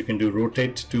animations. You can do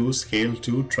rotate to, scale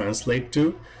to, translate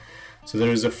to. So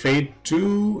there is a fade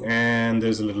to and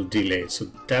there's a little delay. So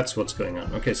that's what's going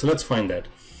on. Okay, so let's find that.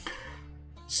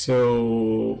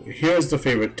 So here's the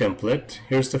favorite template.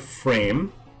 Here's the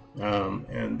frame.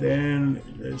 And then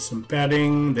there's some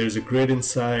padding, there's a grid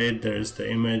inside, there's the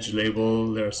image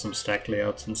label, there are some stack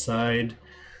layouts inside,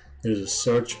 there's a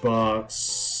search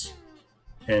box,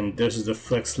 and this is the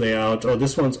flex layout. Oh,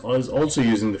 this one's is also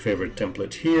using the favorite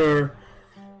template here.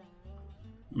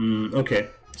 Okay,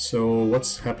 so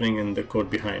what's happening in the code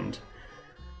behind?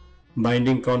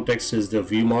 Binding context is the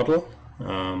view model,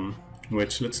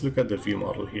 which let's look at the view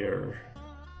model here.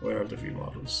 Where are the view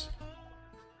models?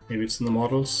 Maybe it's in the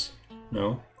models?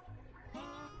 No.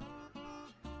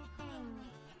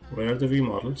 Where are the view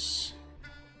models?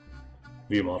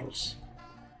 View models.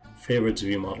 Favorites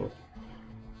view model.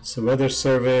 So weather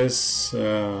service,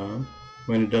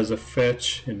 when it does a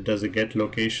fetch, it does a get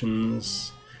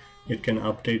locations, it can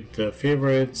update the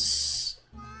favorites.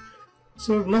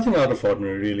 So nothing out of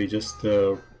ordinary really, just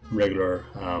the regular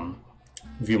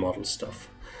view model stuff.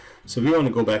 So we want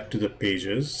to go back to the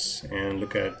pages and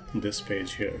look at this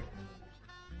page here.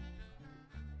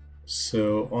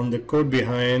 So on the code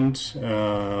behind,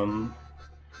 on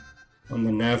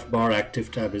the nav bar,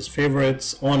 active tab is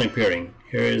favorites, on appearing.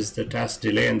 Here is the task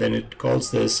delay, and then it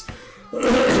calls this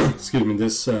excuse me,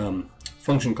 this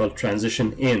function called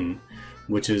transition in,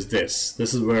 which is this.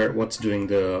 This is where what's doing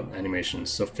the animations.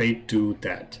 So fade to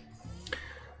that.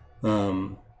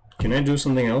 Can I do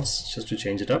something else just to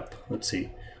change it up? Let's see.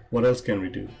 What else can we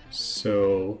do?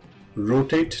 So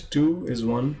rotate to is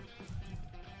one.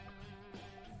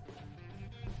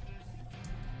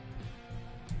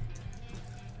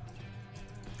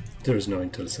 There is no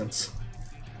IntelliSense.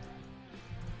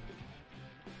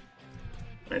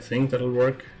 I think that'll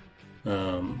work.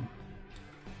 I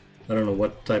don't know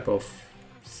what type of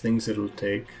things it'll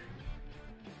take.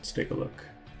 Let's take a look.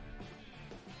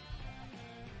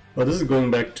 Oh, this is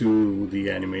going back to the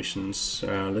animations.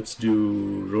 Let's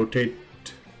do rotate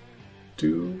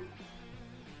to.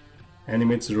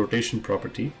 Animates the rotation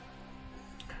property.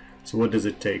 So what does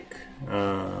it take?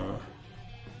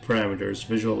 Parameters,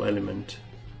 visual element.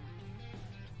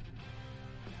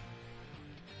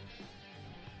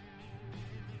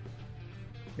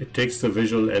 It takes the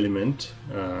visual element.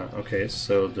 Okay,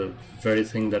 so the very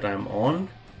thing that I'm on.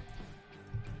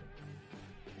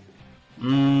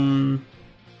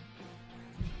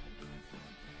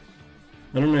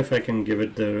 I don't know if I can give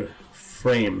it the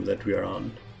frame that we are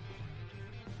on.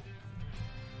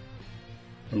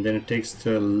 And then it takes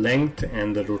the length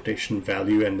and the rotation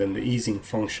value and then the easing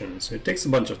function. So it takes a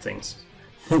bunch of things.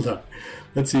 Hold on.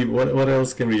 Let's see, what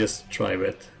else can we just try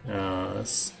with?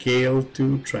 Scale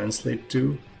to, translate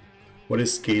to. What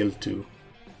is scale to?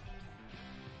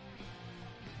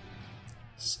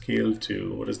 Scale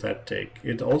to, what does that take?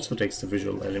 It also takes the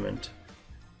visual element.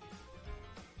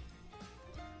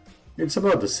 It's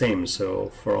about the same,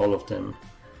 so for all of them.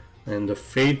 And the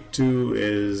fade to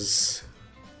is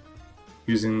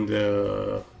using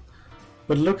the...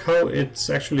 But look how it's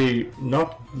actually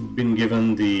not been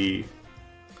given the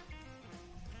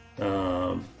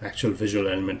actual visual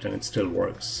element and it still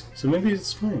works. So maybe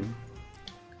it's fine.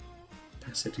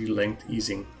 Opacity, length,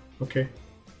 easing. Okay.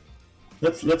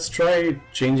 Let's try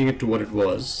changing it to what it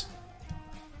was.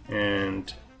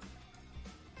 And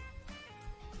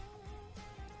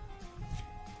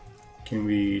can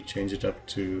we change it up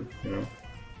to,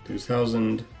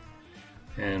 2000,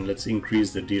 and let's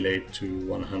increase the delay to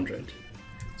 100.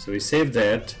 So we save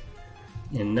that,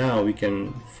 and now we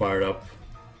can fire up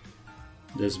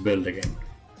this build again.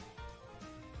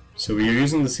 So we are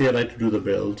using the CLI to do the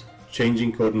build,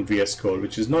 changing code in VS Code,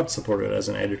 which is not supported as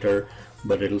an editor,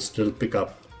 but it'll still pick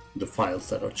up the files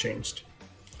that are changed.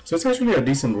 So it's actually a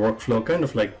decent workflow, kind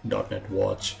of like dotNET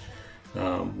Watch,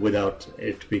 without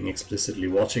it being explicitly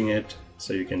watching it.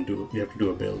 So you have to do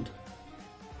a build.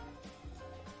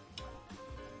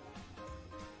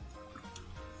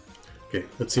 Okay,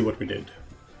 let's see what we did.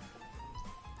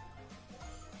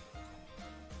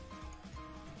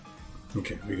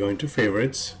 Okay, we go into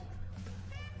favorites.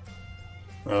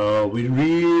 We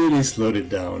really slowed it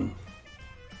down.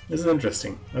 This is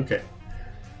interesting. Okay.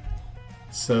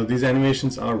 So these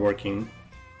animations are working,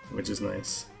 which is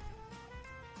nice.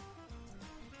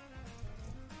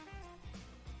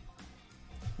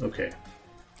 Okay.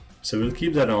 So we'll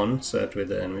keep that on, so that way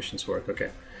the animations work.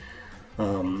 Okay.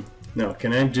 Now,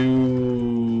 can I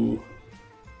do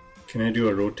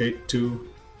a rotate to?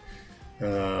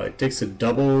 It takes a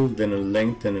double, then a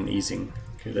length, and an easing.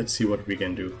 Okay, let's see what we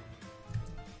can do.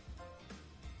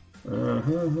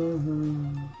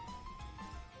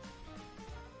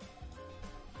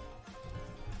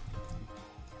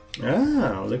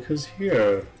 Ah, look who's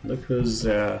here. Look who's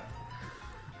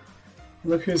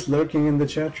lurking in the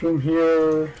chat room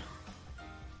here.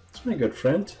 It's my good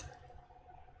friend,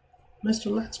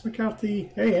 Mr. Lance McCarthy.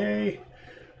 Hey.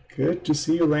 Good to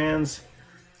see you, Lance.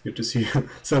 Good to see you.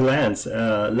 So Lance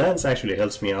actually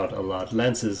helps me out a lot.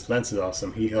 Lance is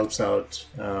awesome. He helps out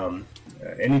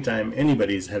anytime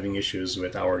anybody's having issues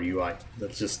with our UI.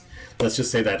 Let's just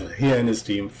say that he and his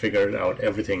team figured out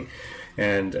everything.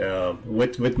 And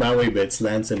with MAUI bits,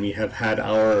 Lance and me have had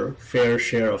our fair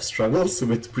share of struggles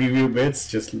with preview bits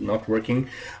just not working.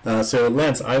 So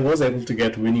Lance, I was able to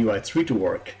get WinUI 3 to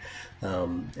work.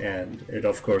 And it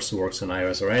of course works on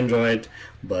iOS or Android,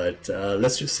 but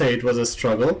let's just say it was a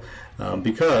struggle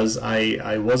because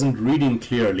I wasn't reading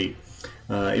clearly.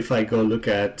 If I go look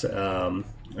at the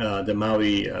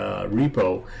MAUI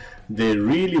repo, they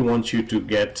really want you to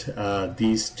get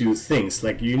these two things.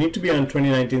 Like, you need to be on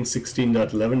 2019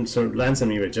 16.11. So Lance and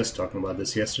me were just talking about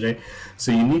this yesterday.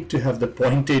 So you need to have the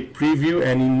 0.8 preview,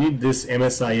 and you need this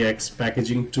MSIX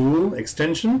packaging tool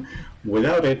extension.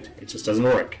 Without it, it just doesn't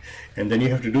work. And then you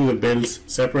have to do the builds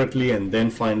separately, and then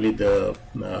finally the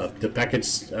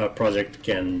package project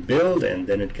can build, and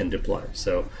then it can deploy.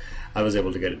 So I was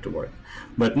able to get it to work.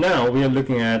 But now we are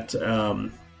looking at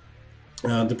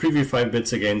the preview 5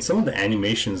 bits again, some of the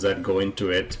animations that go into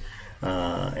it,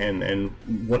 and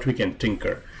what we can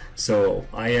tinker. So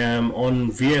I am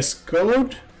on VS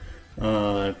Code,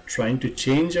 trying to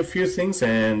change a few things,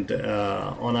 and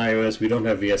on iOS we don't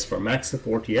have VS for Mac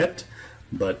support yet,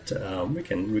 but we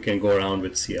can go around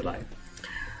with CLI.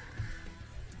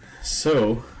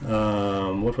 So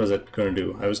what was it going to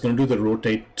do? I was going to do the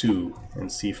rotate 2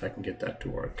 and see if I can get that to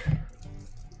work.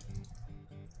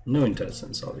 No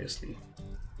IntelliSense, obviously.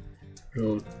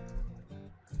 Rotate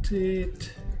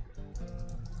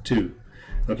 2.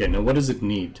 Okay, now what does it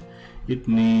need? It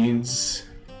needs,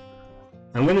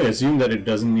 I'm going to assume that it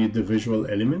doesn't need the visual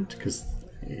element because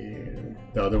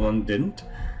the other one didn't.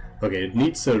 Okay, it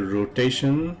needs a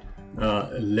rotation,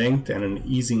 length, and an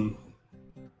easing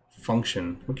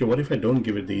function. Okay, what if I don't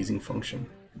give it the easing function?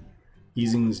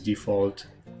 Easing is default.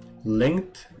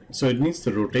 Length, so it needs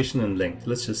the rotation and length.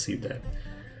 Let's just see that.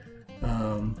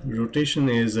 Rotation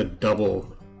is a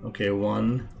double, okay,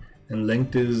 1, and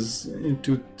length is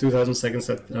 2000 seconds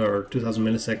or 2000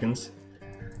 milliseconds.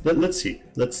 Let's see.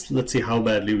 Let's see how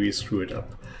badly we screw it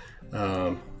up.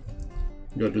 Go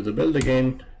to the build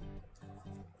again.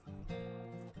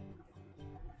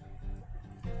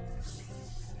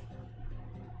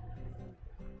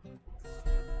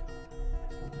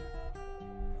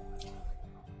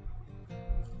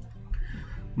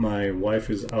 My wife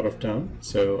is out of town,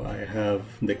 so I have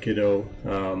the kiddo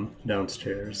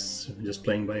downstairs just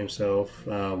playing by himself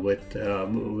with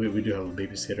we do have a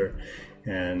babysitter,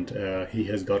 and he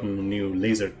has gotten a new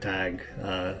laser tag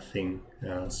thing,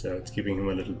 so it's keeping him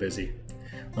a little busy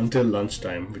until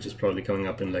lunchtime, which is probably coming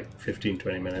up in like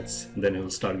 15-20 minutes. Then he'll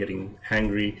start getting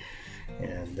hangry,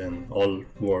 and then all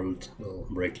world will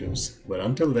break loose. But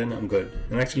until then, I'm good.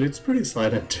 And actually, it's pretty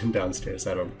silent downstairs.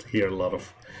 I don't hear a lot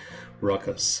of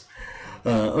ruckus.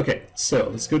 Okay, so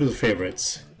let's go to the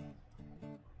favorites.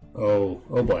 Oh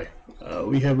boy,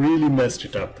 we have really messed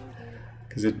it up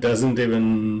because it doesn't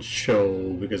even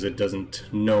show, because it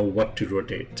doesn't know what to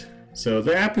rotate. So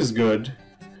the app is good,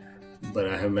 but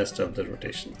I have messed up the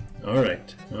rotation. All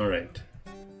right.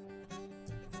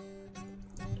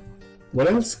 What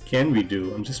else can we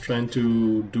do? I'm just trying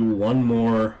to do one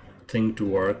more thing to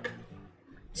work.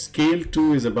 Scale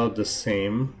 2 is about the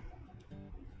same.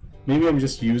 Maybe I'm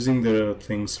just using the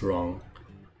things wrong.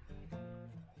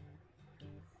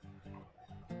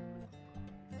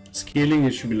 Scaling,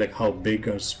 it should be like how big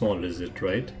or small is it,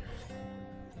 right?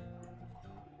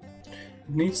 It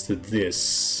needs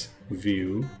this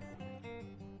view.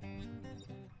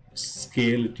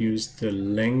 Scale, it used the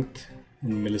length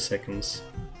in milliseconds,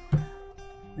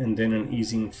 and then an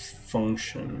easing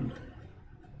function.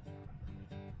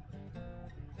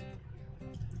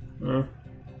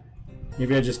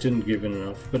 Maybe I just didn't give it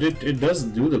enough, but it does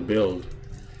do the build.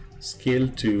 Scale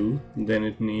 2, then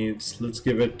it needs, let's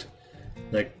give it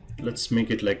like, let's make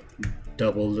it like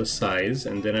double the size,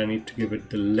 and then I need to give it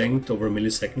the length over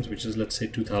milliseconds, which is, let's say,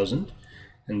 2000,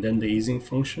 and then the easing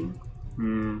function.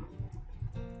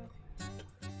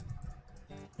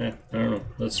 I don't know,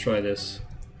 let's try this.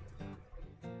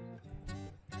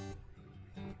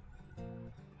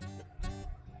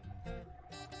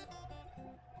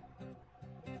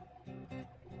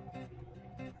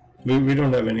 We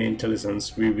don't have any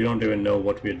IntelliSense. We don't even know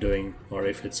what we're doing or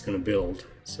if it's going to build.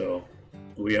 So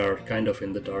we are kind of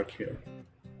in the dark here.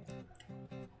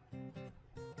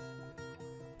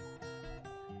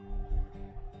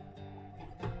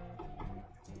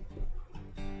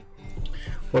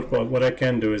 What I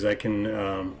can do is I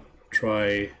can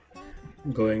try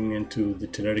going into the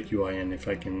Telerik UI, and if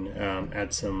I can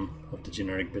add some of the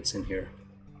generic bits in here.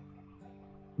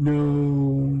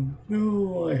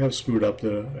 No, I have screwed up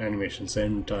the animations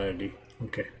entirely.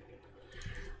 Okay.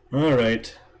 All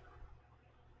right.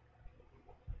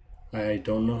 I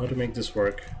don't know how to make this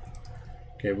work.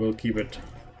 Okay, we'll keep it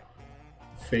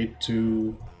fade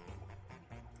to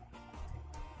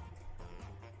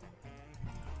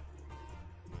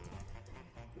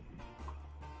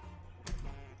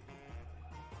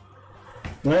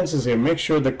Lance is here. Make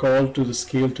sure the call to the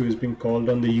scale 2 is being called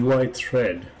on the UI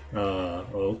thread.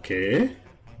 Okay.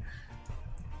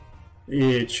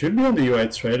 It should be on the UI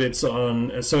thread. It's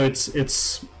on, so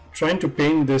it's trying to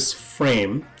paint this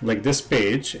frame like this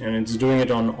page, and it's doing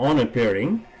it on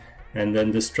appearing, and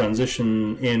then this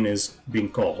transition in is being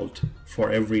called for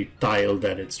every tile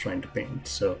that it's trying to paint.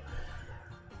 So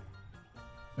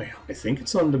I think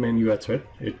it's on the main UI thread.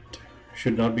 It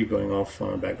should not be going off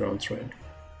on a background thread.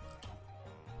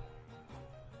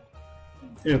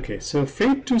 Okay, so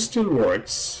Fade 2 still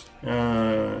works,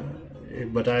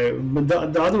 but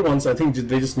the other ones, I think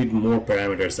they just need more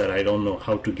parameters that I don't know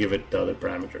how to give it the other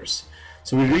parameters.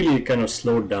 So we really kind of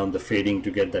slowed down the fading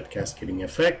to get that cascading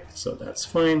effect, so that's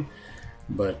fine,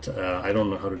 but I don't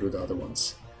know how to do the other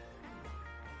ones.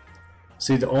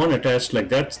 See, the on attached, like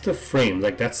that's the frame,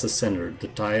 like that's the center. The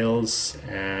tiles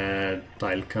and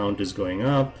tile count is going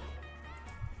up.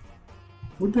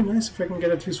 Would be nice if I can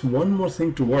get at least one more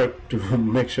thing to work to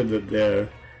make sure that they're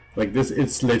like this.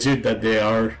 It's legit that they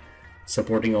are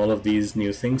supporting all of these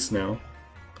new things now.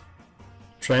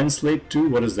 Translate to,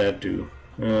 what does that do?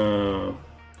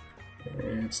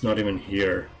 It's not even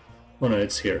here. Oh no,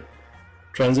 it's here.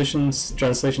 Translation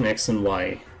X and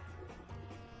Y.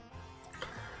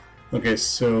 Okay,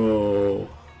 so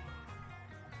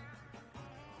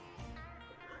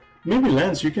maybe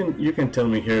Lance, you can tell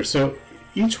me here. So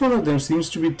each one of them seems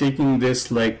to be taking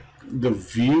this like the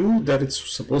view that it's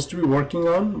supposed to be working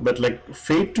on, but like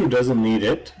Fade 2 doesn't need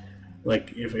it.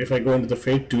 Like if I go into the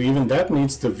Fade 2, even that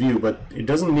needs the view, but it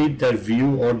doesn't need that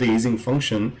view or the easing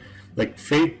function. Like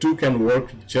Fade 2 can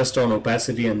work just on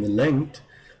opacity and the length,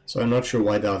 so I'm not sure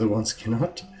why the other ones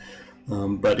cannot.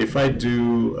 But if I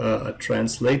do a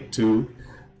translate to,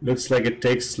 looks like it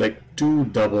takes like 2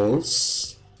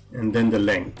 doubles and then the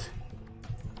length.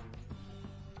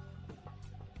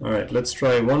 Alright, let's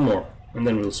try one more and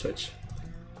then we'll switch.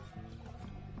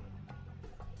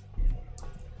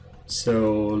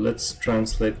 So let's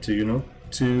translate to, you know,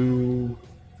 2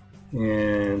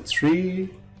 and 3,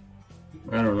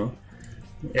 I don't know,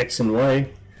 X and Y,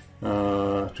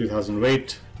 2000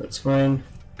 weight, that's fine.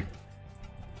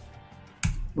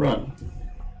 Run.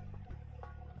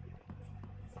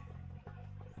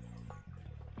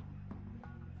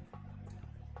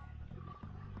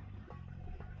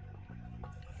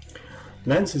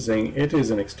 Lance is saying it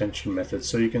is an extension method,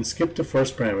 so you can skip the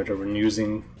first parameter when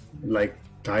using like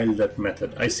tile that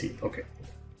method. I see. Okay,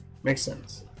 makes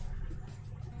sense.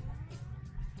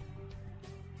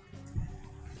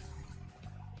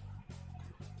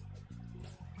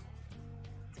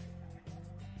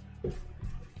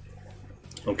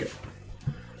 Okay,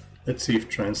 let's see if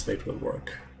translate will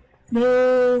work.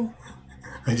 No,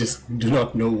 I just do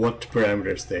not know what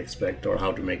parameters they expect or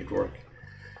how to make it work.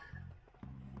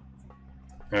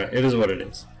 It is what it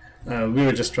is. We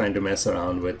were just trying to mess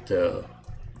around with the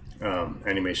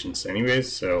animations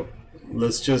anyways, so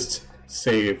let's just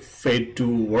say Fade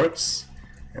 2 works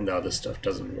and the other stuff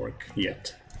doesn't work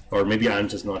yet. Or maybe I'm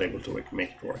just not able to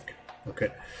make it work.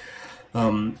 Okay.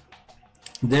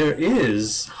 There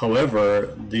is,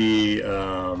 however, the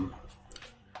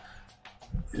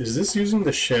is this using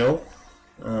the shell?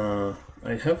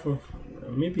 I have a,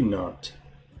 maybe not.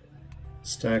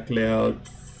 Stack layout,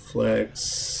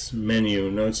 flex,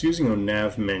 menu. No, it's using a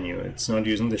nav menu. It's not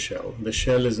using the shell. The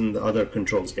shell is in the other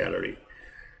controls gallery.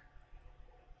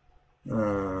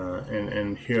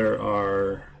 And here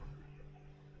are,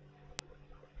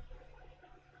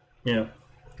 yeah.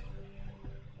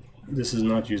 This is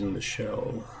not using the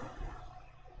shell.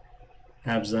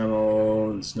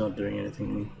 AppSaml, it's not doing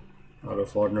anything out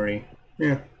of ordinary.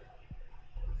 Yeah.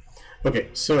 Okay,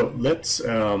 so let's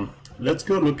go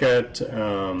look at.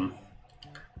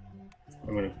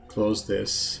 I'm going to close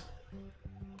this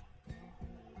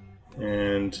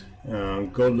and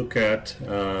go look at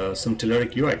some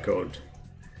Telerik UI code,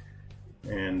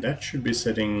 and that should be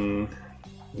sitting.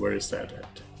 Where is that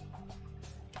at?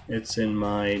 It's in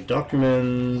my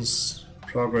documents,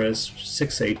 progress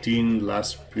 618,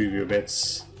 last preview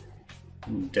bits,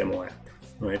 demo app,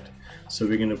 right? So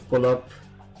we're going to pull up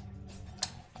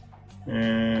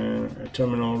a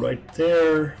terminal right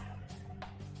there,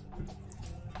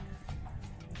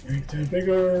 make that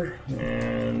bigger,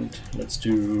 and let's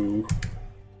do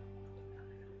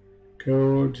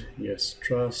code. Yes,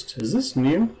 trust. Is this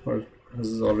new or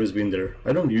has this always been there?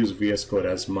 I don't use VS Code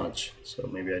as much, so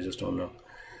maybe I just don't know.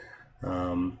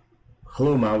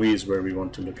 Hello Maui is where we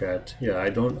want to look at. Yeah, I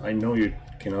know you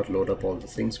cannot load up all the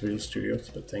things Visual Studio,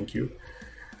 but thank you.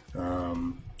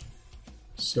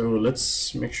 So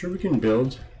let's make sure we can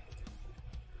build.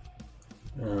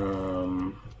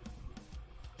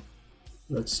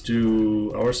 Let's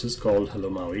do, ours is called Hello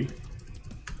Maui.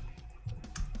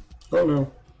 Oh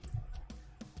no.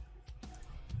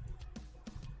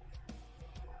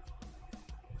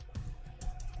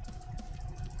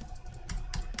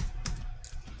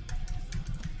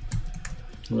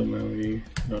 Hello Maui,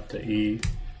 not the E,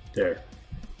 there.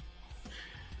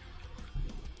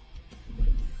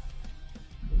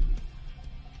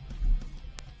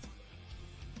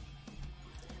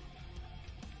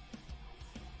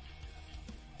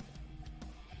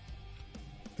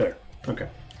 There, okay.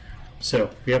 So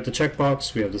we have the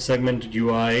checkbox, we have the segmented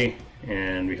UI,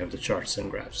 and we have the charts and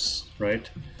graphs, right?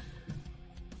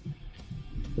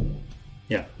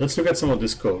 Yeah, let's look at some of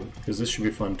this code, because this should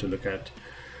be fun to look at.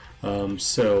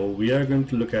 So we are going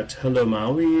to look at Hello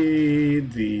Maui,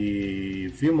 the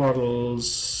view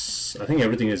models. I think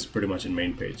everything is pretty much in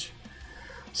main page.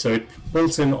 So it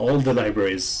pulls in all the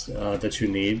libraries that you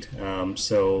need.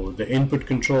 So the input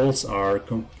controls are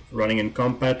running in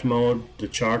compat mode. The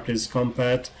chart is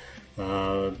compat.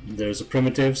 There's a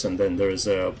primitives, and then there's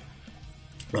a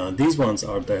these ones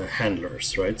are the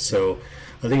handlers, right? So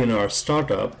I think in our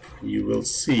startup you will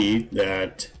see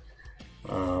that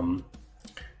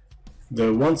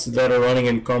the ones that are running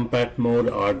in compat mode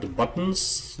are the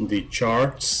buttons, the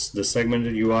charts, the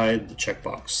segmented UI, the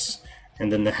checkbox,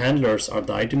 and then the handlers are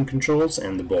the item controls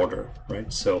and the border,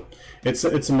 right? So it's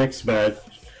a mixed bag.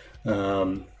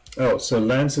 Oh, so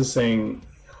Lance is saying,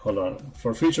 hold on,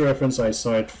 for future reference I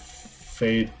saw it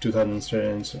fade 2000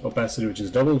 strands opacity, which is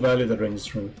double value that ranges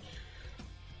from.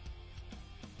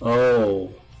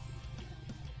 Oh,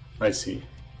 I see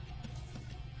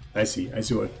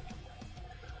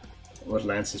what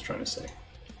Lance is trying to say.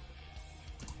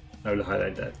 I will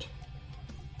highlight that.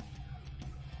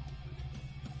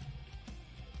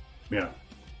 Yeah,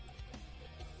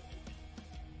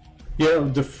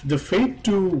 the fade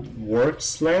to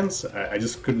works, Lance. I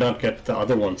just could not get the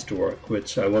other ones to work,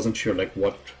 which I wasn't sure like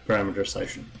what parameters I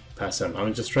should pass on.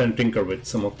 I'm just trying to tinker with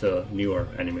some of the newer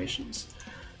animations.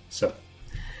 So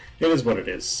it is what it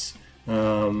is.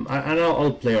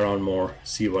 I'll play around more,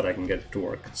 see what I can get to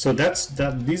work. So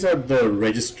these are the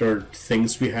registered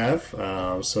things we have.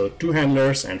 So 2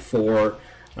 handlers and 4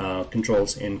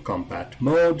 controls in compat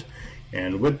mode.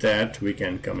 And with that, we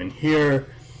can come in here.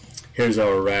 Here's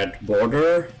our rad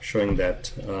border showing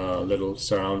that little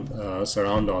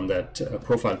surround on that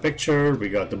profile picture. We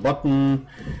got the button.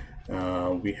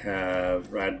 We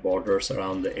have rad borders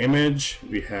around the image.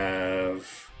 We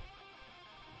have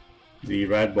the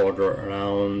rad border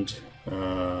around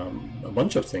a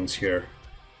bunch of things here.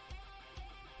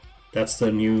 That's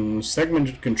the new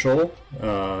segmented control.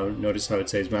 Notice how it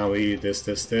says Maui,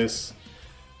 this,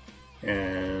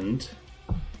 and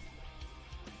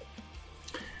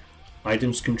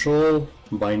items control,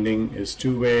 binding is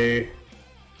 2-way,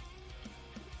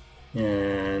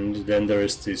 and then there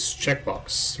is this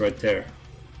checkbox right there.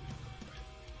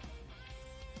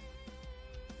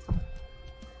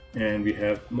 And we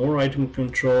have more item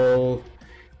control,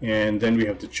 and then we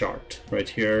have the chart right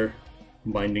here,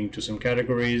 binding to some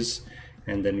categories,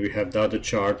 and then we have the other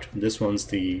chart. This one's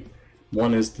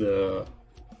one is the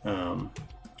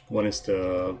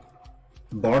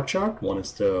bar chart, one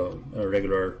is the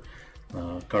regular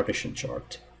Cartesian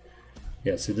chart.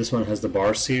 Yeah, so this one has the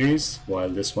bar series, while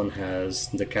this one has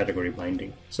the category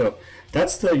binding. So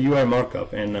that's the UI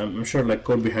markup, and I'm sure like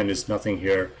code behind is nothing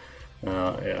here.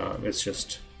 It's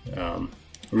just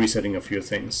resetting a few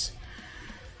things.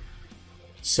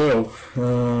 So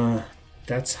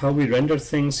that's how we render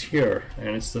things here,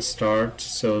 and it's the start.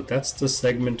 So that's the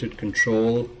segmented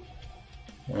control.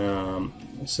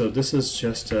 So this is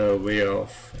just a way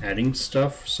of adding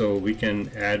stuff, so we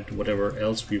can add whatever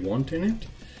else we want in it.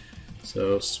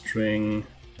 So string,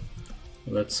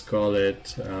 let's call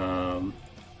it,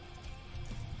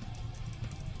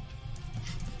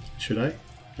 should I?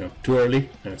 No, too early.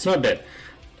 No, it's not dead.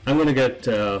 I'm gonna get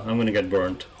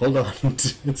burned. Hold on,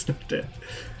 it's not dead.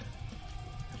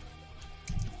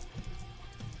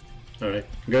 All right,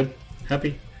 good,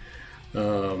 happy.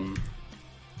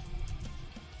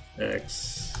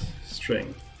 X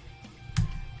string.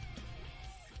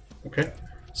 Okay,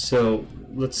 so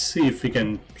let's see if we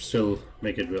can still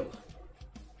make it real.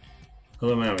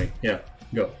 Hello Maui, yeah,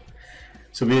 go.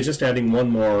 So we are just adding one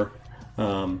more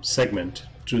segment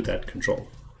to that control.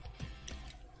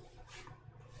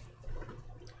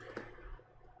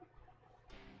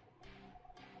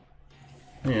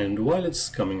 And while it's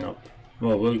coming up,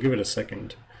 well, we'll give it a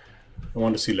second. I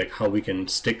want to see like how we can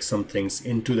stick some things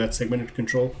into that segmented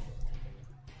control.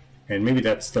 And maybe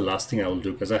that's the last thing I will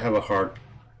do, because I have a hard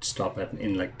stop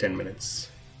in like 10 minutes.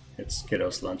 It's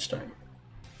kiddo's lunchtime.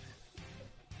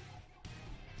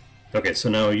 Okay, so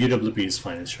now UWP is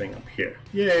fine. It's showing up here.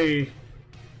 Yay!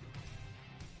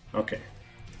 Okay,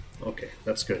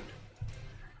 that's good.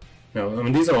 Now, I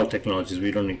mean, these are all technologies.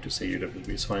 We don't need to say UWP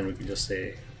is fine. We can just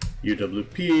say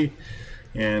UWP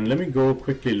And let me go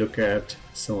quickly look at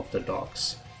some of the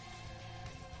docs.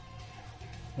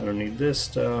 I don't need this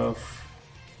stuff.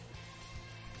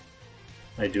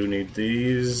 I do need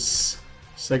these.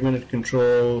 Segmented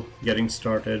control, getting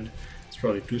started. It's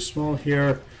probably too small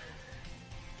here.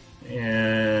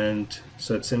 And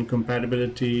so it's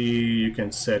incompatibility. You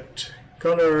can set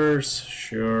colors,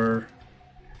 sure.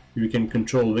 We can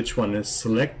control which one is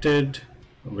selected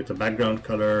with a background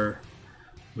color.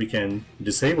 We can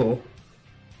disable.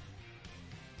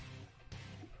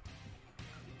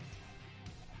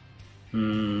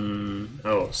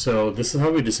 Oh, so this is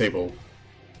how we disable.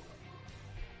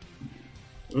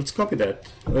 Let's copy that.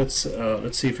 Let's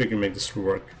see if we can make this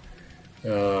work.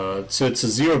 So it's a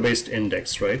zero-based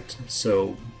index, right?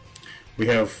 So we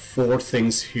have 4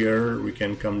 things here. We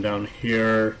can come down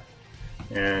here,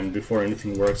 and before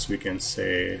anything works, we can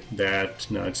say that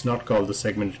no, it's not called the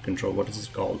segmented control. What is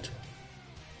it called?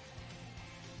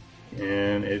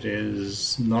 And it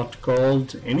is not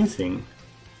called anything.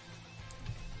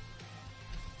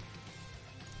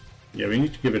 Yeah, we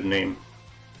need to give it a name.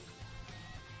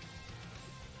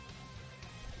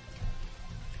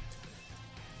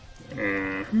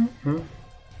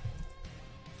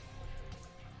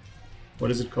 What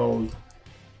is it called?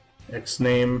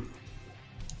 Xname,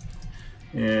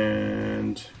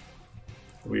 and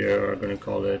we are going to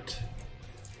call it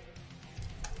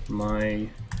my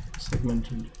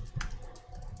segmented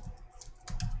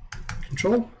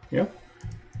control. Yeah.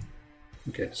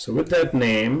 Okay, so with that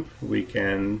name, we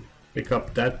can pick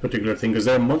up that particular thing because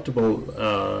there are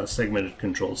multiple segmented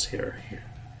controls here.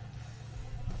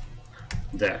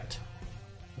 That.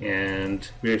 And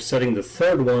we are setting the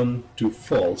third one to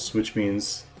false, which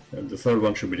means the third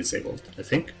one should be disabled, I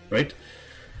think, right?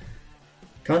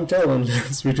 Can't tell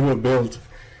unless we do a build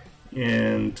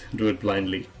and do it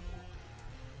blindly.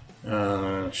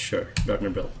 Sure,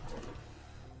 dotNET build.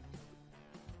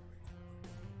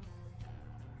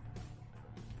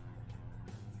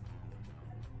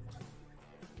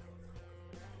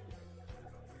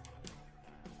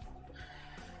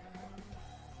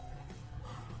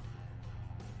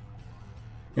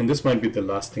 And this might be the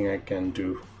last thing I can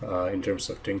do in terms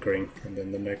of tinkering, and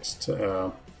then the next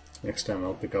time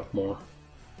I'll pick up more.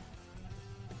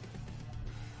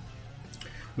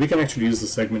 We can actually use the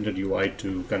segmented UI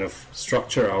to kind of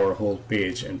structure our whole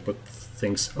page and put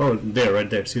things. Oh, there, right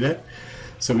there. See that?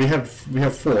 So we have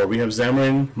 4. We have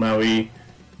Xamarin, MAUI,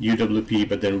 UWP,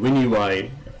 but then WinUI,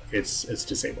 it's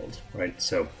disabled, right?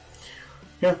 So.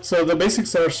 Yeah, so the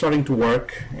basics are starting to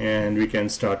work, and we can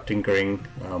start tinkering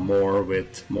more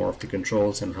with more of the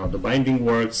controls and how the binding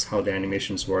works, how the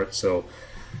animations work. So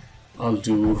I'll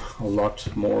do a lot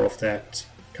more of that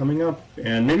coming up,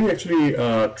 and maybe actually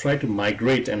try to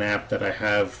migrate an app that I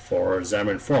have for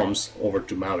Xamarin Forms over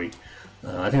to MAUI.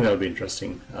 I think that'll be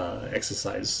interesting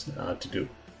exercise to do.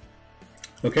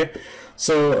 Okay,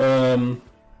 so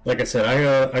like I said,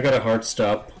 I got a hard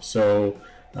stop, so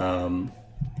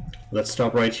let's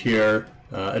stop right here.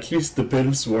 At least the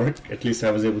builds work. At least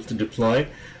I was able to deploy.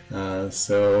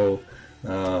 So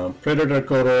Predator,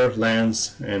 Coder,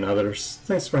 Lance, and others,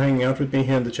 thanks for hanging out with me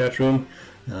here in the chat room.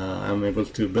 I'm able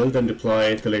to build and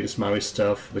deploy the latest MAUI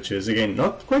stuff, which is, again,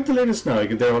 not quite the latest now.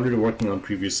 They're already working on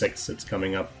Preview 6. It's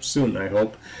coming up soon, I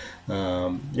hope.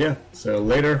 Yeah, so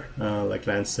later, like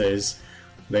Lance says,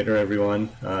 later everyone.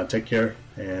 Take care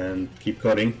and keep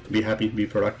coding. Be happy, be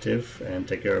productive, and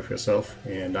take care of yourself.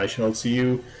 And I shall see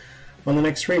you on the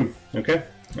next stream. Okay?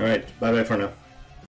 All right. Bye-bye for now.